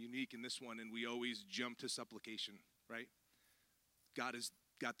universal than we're unique in this one, and we always jump to supplication, right? God has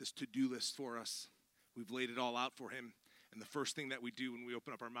got this to-do list for us. We've laid it all out for him, and the first thing that we do when we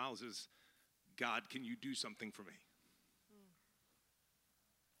open up our mouths is, God, can you do something for me?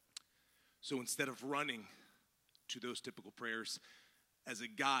 So instead of running to those typical prayers, as a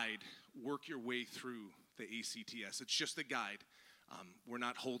guide, work your way through the ACTS. It's just a guide. We're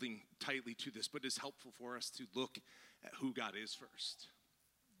not holding tightly to this, but it's helpful for us to look at who God is first.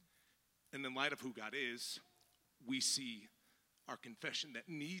 And in light of who God is, we see our confession that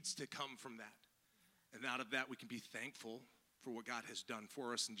needs to come from that. And out of that, we can be thankful for what God has done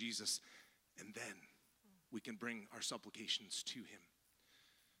for us in Jesus. And then we can bring our supplications to him.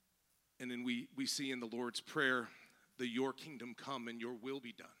 And then we see in the Lord's Prayer, the your kingdom come and your will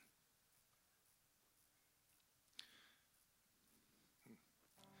be done.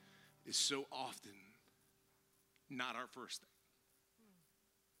 Is so often not our first thing.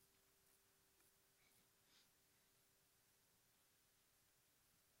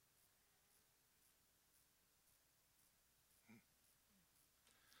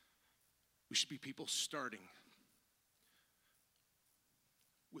 We should be people starting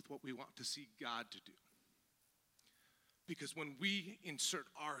with what we want to see God to do. Because when we insert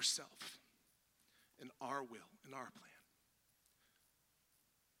ourselves and our will and our plan,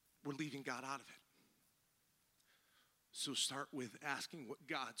 we're leaving God out of it. So start with asking what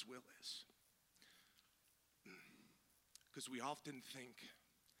God's will is. Because we often think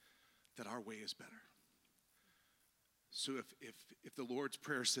that our way is better. So if the Lord's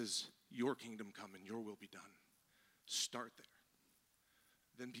Prayer says, your kingdom come and your will be done. Start there.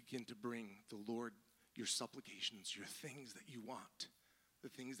 Then begin to bring the Lord your supplications, your things that you want, the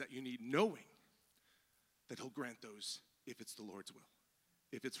things that you need, knowing that he'll grant those if it's the Lord's will,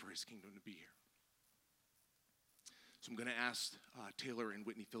 if it's for his kingdom to be here. So I'm going to ask Taylor and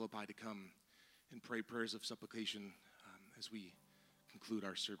Whitney Philippi to come and pray prayers of supplication as we conclude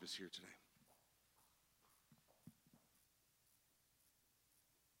our service here today.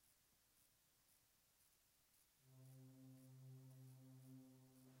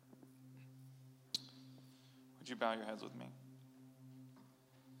 Would you bow your heads with me?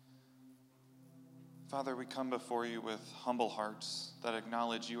 Father, we come before you with humble hearts that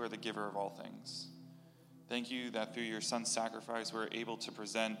acknowledge you are the giver of all things. Thank you that through your son's sacrifice, we're able to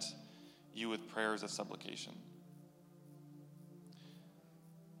present you with prayers of supplication.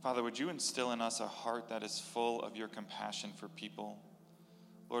 Father, would you instill in us a heart that is full of your compassion for people?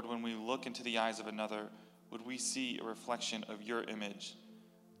 Lord, when we look into the eyes of another, would we see a reflection of your image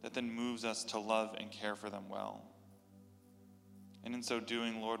that then moves us to love and care for them well? And in so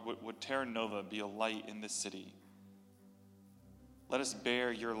doing, Lord, would Terra Nova be a light in this city? Let us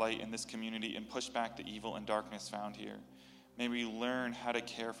bear your light in this community and push back the evil and darkness found here. May we learn how to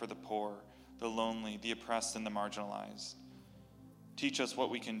care for the poor, the lonely, the oppressed, and the marginalized. Teach us what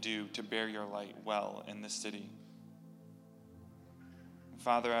we can do to bear your light well in this city.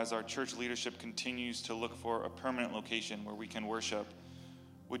 Father, as our church leadership continues to look for a permanent location where we can worship,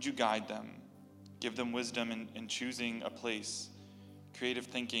 would you guide them, give them wisdom in choosing a place, creative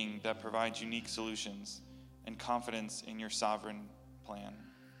thinking that provides unique solutions, and confidence in your sovereign plan.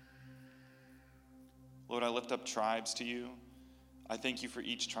 Lord, I lift up tribes to you. I thank you for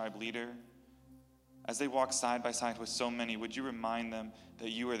each tribe leader. As they walk side by side with so many, would you remind them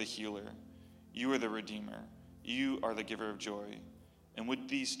that you are the healer, you are the redeemer, you are the giver of joy. And would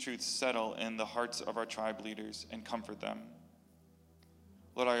these truths settle in the hearts of our tribe leaders and comfort them?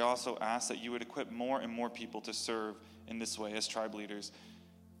 Lord, I also ask that you would equip more and more people to serve in this way as tribe leaders,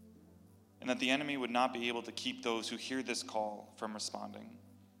 and that the enemy would not be able to keep those who hear this call from responding.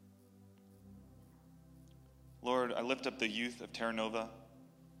 Lord, I lift up the youth of Terra Nova.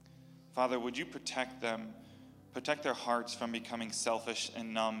 Father, would you protect them, protect their hearts from becoming selfish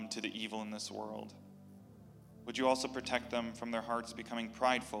and numb to the evil in this world? Would you also protect them from their hearts becoming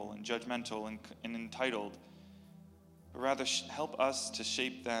prideful and judgmental and entitled, but rather help us to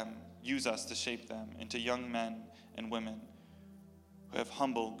shape them, use us to shape them into young men and women who have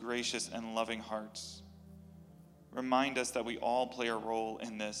humble, gracious, and loving hearts. Remind us that we all play a role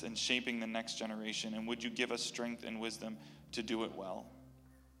in this, in shaping the next generation, and would you give us strength and wisdom to do it well?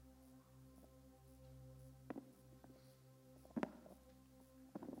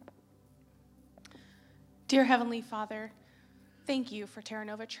 Dear Heavenly Father, thank you for Terra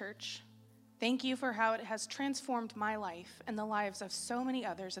Nova Church. Thank you for how it has transformed my life and the lives of so many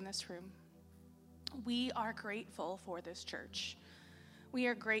others in this room. We are grateful for this church. We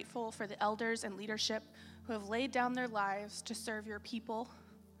are grateful for the elders and leadership who have laid down their lives to serve your people.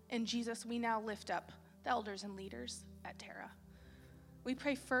 And Jesus, we now lift up the elders and leaders at Terra. We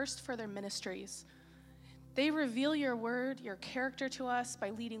pray first for their ministries. They reveal your word, your character to us by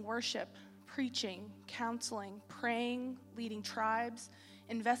leading worship, preaching, counseling, praying, leading tribes,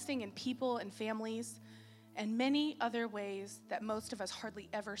 investing in people and families, and many other ways that most of us hardly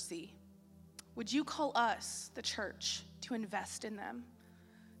ever see. Would you call us, the church, to invest in them,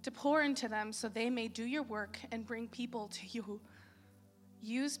 to pour into them so they may do your work and bring people to you?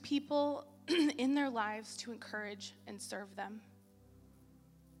 Use people in their lives to encourage and serve them.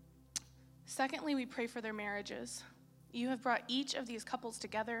 Secondly, we pray for their marriages. You have brought each of these couples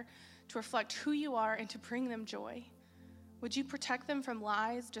together to reflect who you are and to bring them joy. Would you protect them from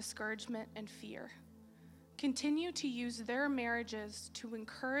lies, discouragement, and fear? Continue to use their marriages to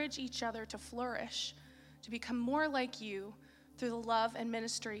encourage each other to flourish, to become more like you through the love and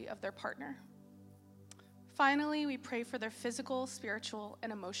ministry of their partner. Finally, we pray for their physical, spiritual,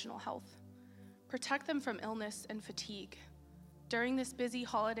 and emotional health. Protect them from illness and fatigue. During this busy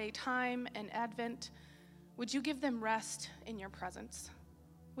holiday time and Advent, would you give them rest in your presence?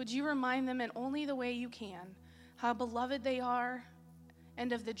 Would you remind them in only the way you can how beloved they are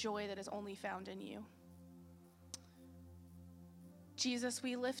and of the joy that is only found in you? Jesus,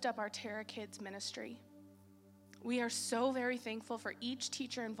 we lift up our Terra Kids ministry. We are so very thankful for each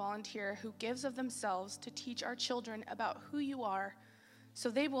teacher and volunteer who gives of themselves to teach our children about who you are so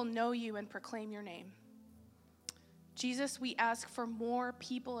they will know you and proclaim your name. Jesus, we ask for more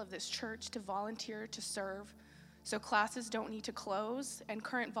people of this church to volunteer to serve so classes don't need to close and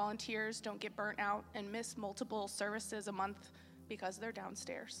current volunteers don't get burnt out and miss multiple services a month because they're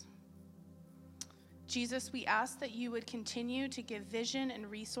downstairs. Jesus, we ask that you would continue to give vision and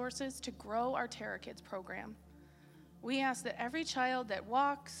resources to grow our Terra Kids program. We ask that every child that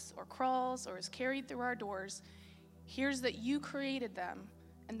walks or crawls or is carried through our doors hears that you created them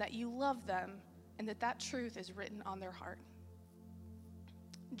and that you love them and that that truth is written on their heart.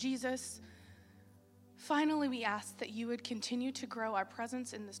 Jesus, finally, we ask that you would continue to grow our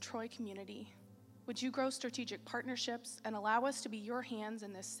presence in this Troy community. Would you grow strategic partnerships and allow us to be your hands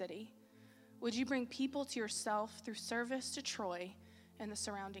in this city? Would you bring people to yourself through service to Troy and the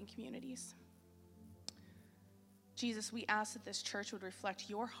surrounding communities? Jesus, we ask that this church would reflect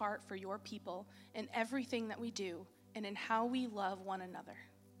your heart for your people in everything that we do and in how we love one another.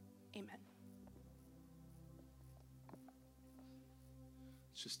 Amen.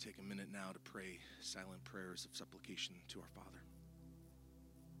 Let's just take a minute now to pray silent prayers of supplication to our Father.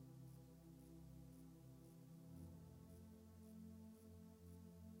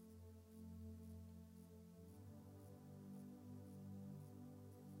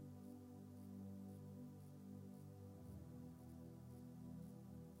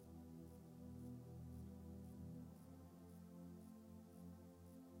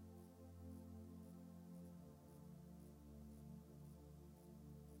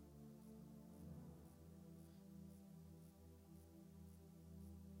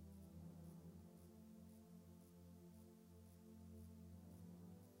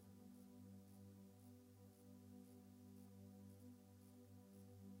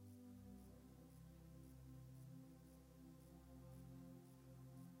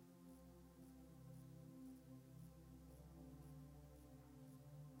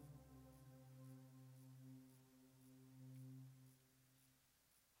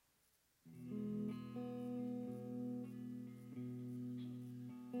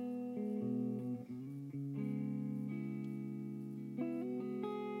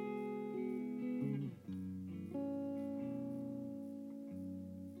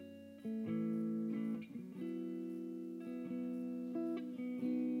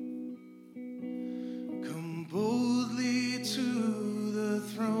 Boldly to the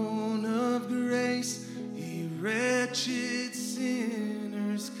throne of grace, ye wretched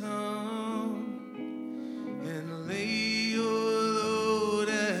sinners come, and lay your load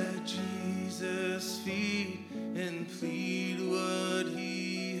at Jesus' feet, and plead what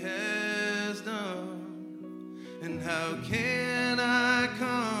he has done. And how can I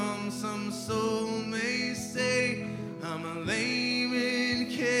come? Some soul may say, I'm a lame and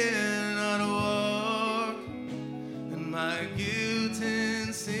cannot walk. My guilt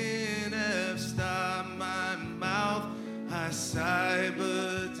and sin have stopped my mouth. I sigh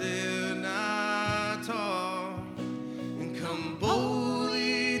but dare not talk. And come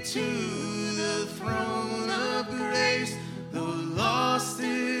boldly to the throne of grace, though lost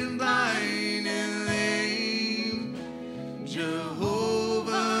and blind and lame.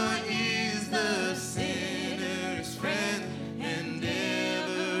 Jehovah is the sinner's friend, and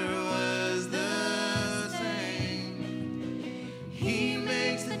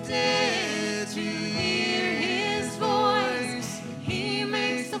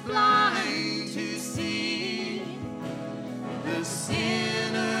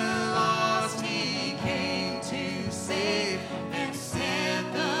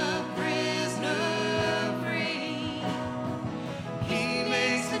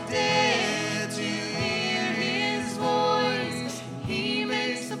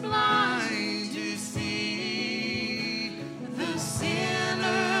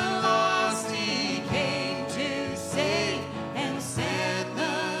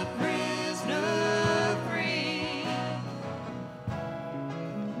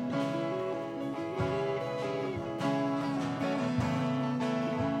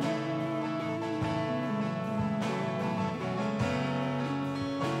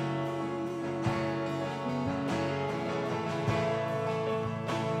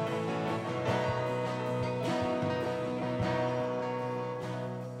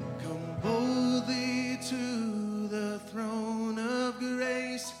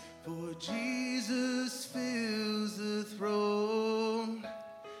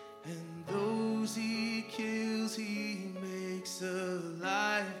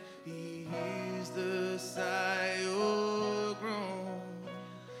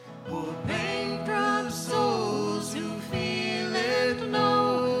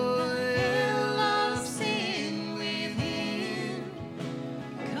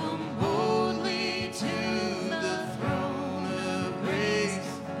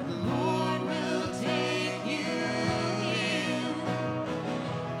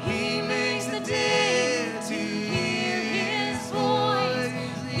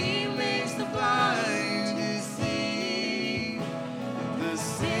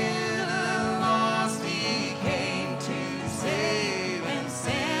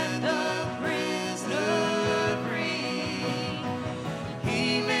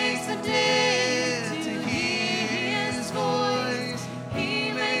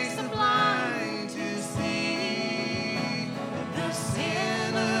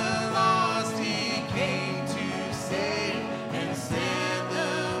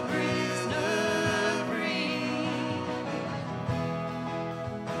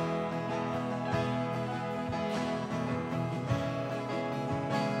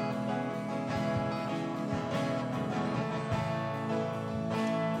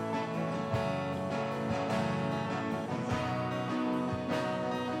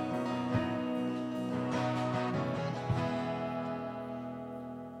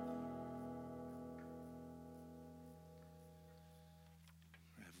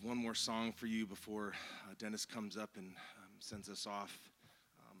one more song for you before Dennis comes up and sends us off.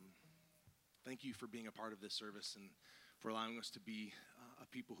 Thank you for being a part of this service and for allowing us to be a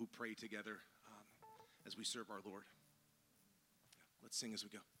people who pray together as we serve our Lord. Let's sing as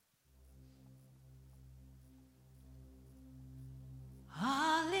we go.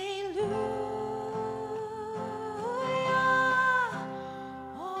 Hallelujah.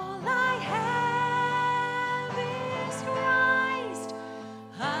 All I have is Christ.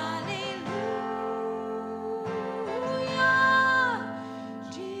 Hallelujah.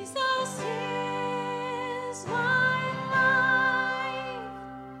 Jesus is my life.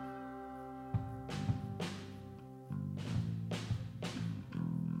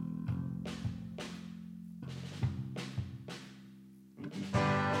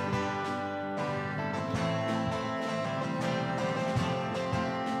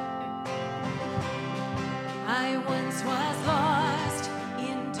 I once was lost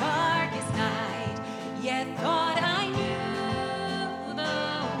in darkest night, yet thought I knew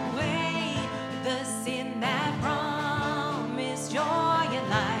the way. The sin that promised joy and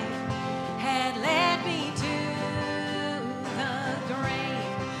life had led me to the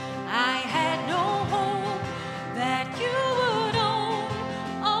grave. I had no hope that you would own,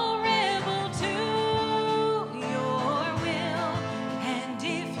 a rebel to your will. And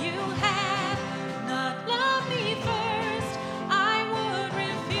if you had not loved me first, I would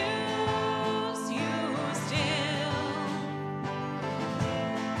refuse you still.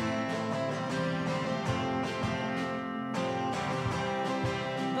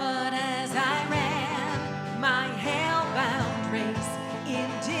 But as I ran my hell-bound race,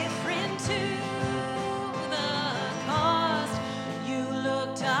 indifferent to the cost, you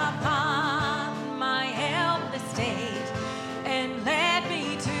looked upon my helpless state and led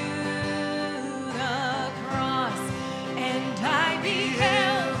me to the cross. And I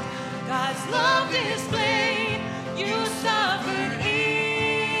beheld God's love displayed. You suffered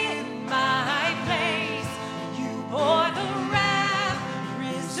in my place. You bore the wrath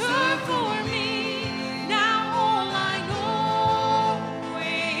reserved for me. Now all I know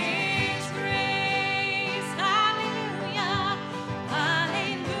is grace. Hallelujah.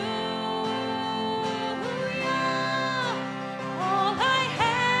 Hallelujah. All I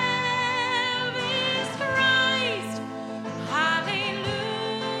have is Christ. Hallelujah.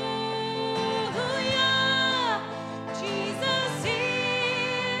 Jesus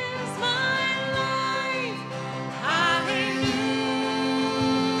is my life. Hallelujah.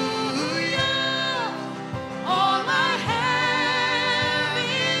 All I have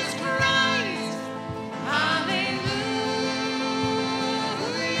is Christ. Hallelujah.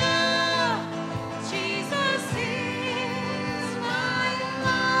 Jesus is my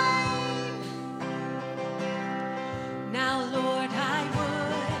life. Now, Lord, I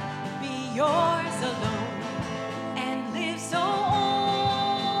would be yours alone and live so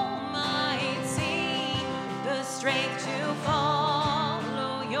all might see the strength to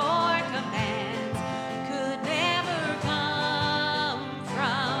follow your commands could never come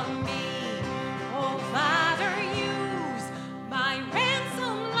from me. Oh, Father, use my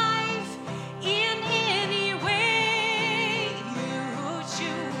ransom life in any way you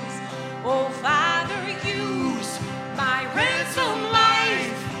choose. Oh, Father, use my ransom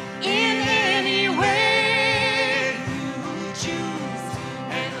life in any way you choose.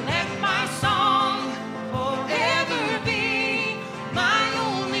 And let my song forever be my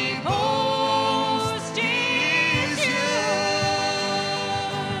only boast is you.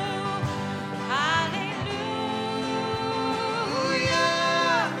 Hallelujah.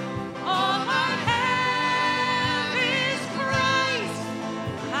 All I have is Christ.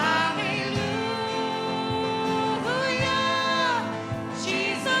 Hallelujah.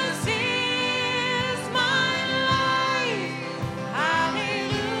 Jesus is my life.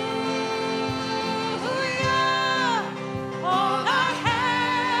 Hallelujah. All I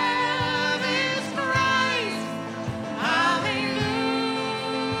have is Christ. Hallelujah.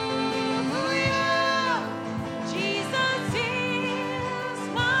 Jesus is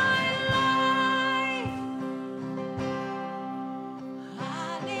my life.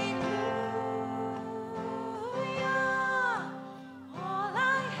 Hallelujah. All I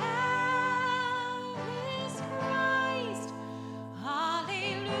have is Christ.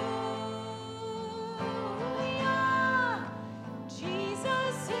 Hallelujah.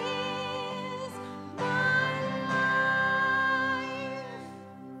 Jesus is my life.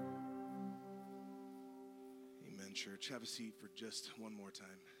 Amen, church. Have a seat for just one more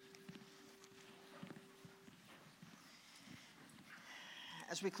time.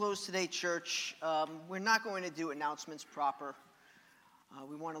 As we close today, church, we're not going to do announcements proper.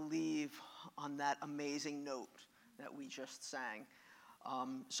 we want to leave on that amazing note that we just sang.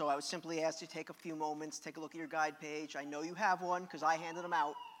 So I would simply ask you to take a few moments, take a look at your guide page. I know you have one because I handed them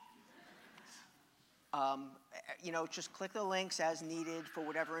out. Just click the links as needed for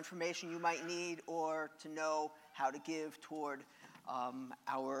whatever information you might need or to know how to give toward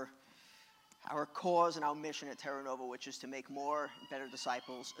our cause and our mission at Terra Nova, which is to make more and better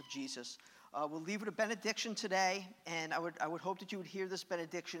disciples of Jesus. We'll leave with a benediction today, and I would hope that you would hear this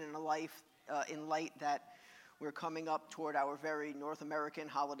benediction in light that we're coming up toward our very North American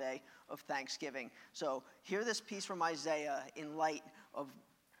holiday of Thanksgiving. So hear this piece from Isaiah in light of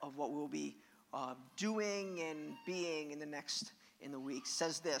what we'll be doing and being in the weeks. It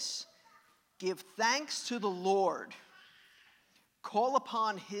says this: give thanks to the Lord, call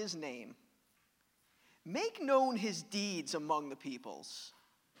upon his name, make known his deeds among the peoples,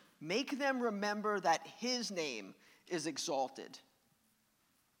 make them remember that his name is exalted.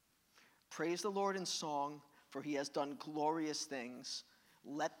 Praise the Lord in song, for he has done glorious things.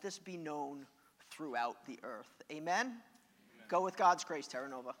 Let this be known throughout the earth. Amen? Go with God's grace, Terra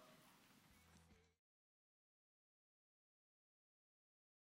Nova.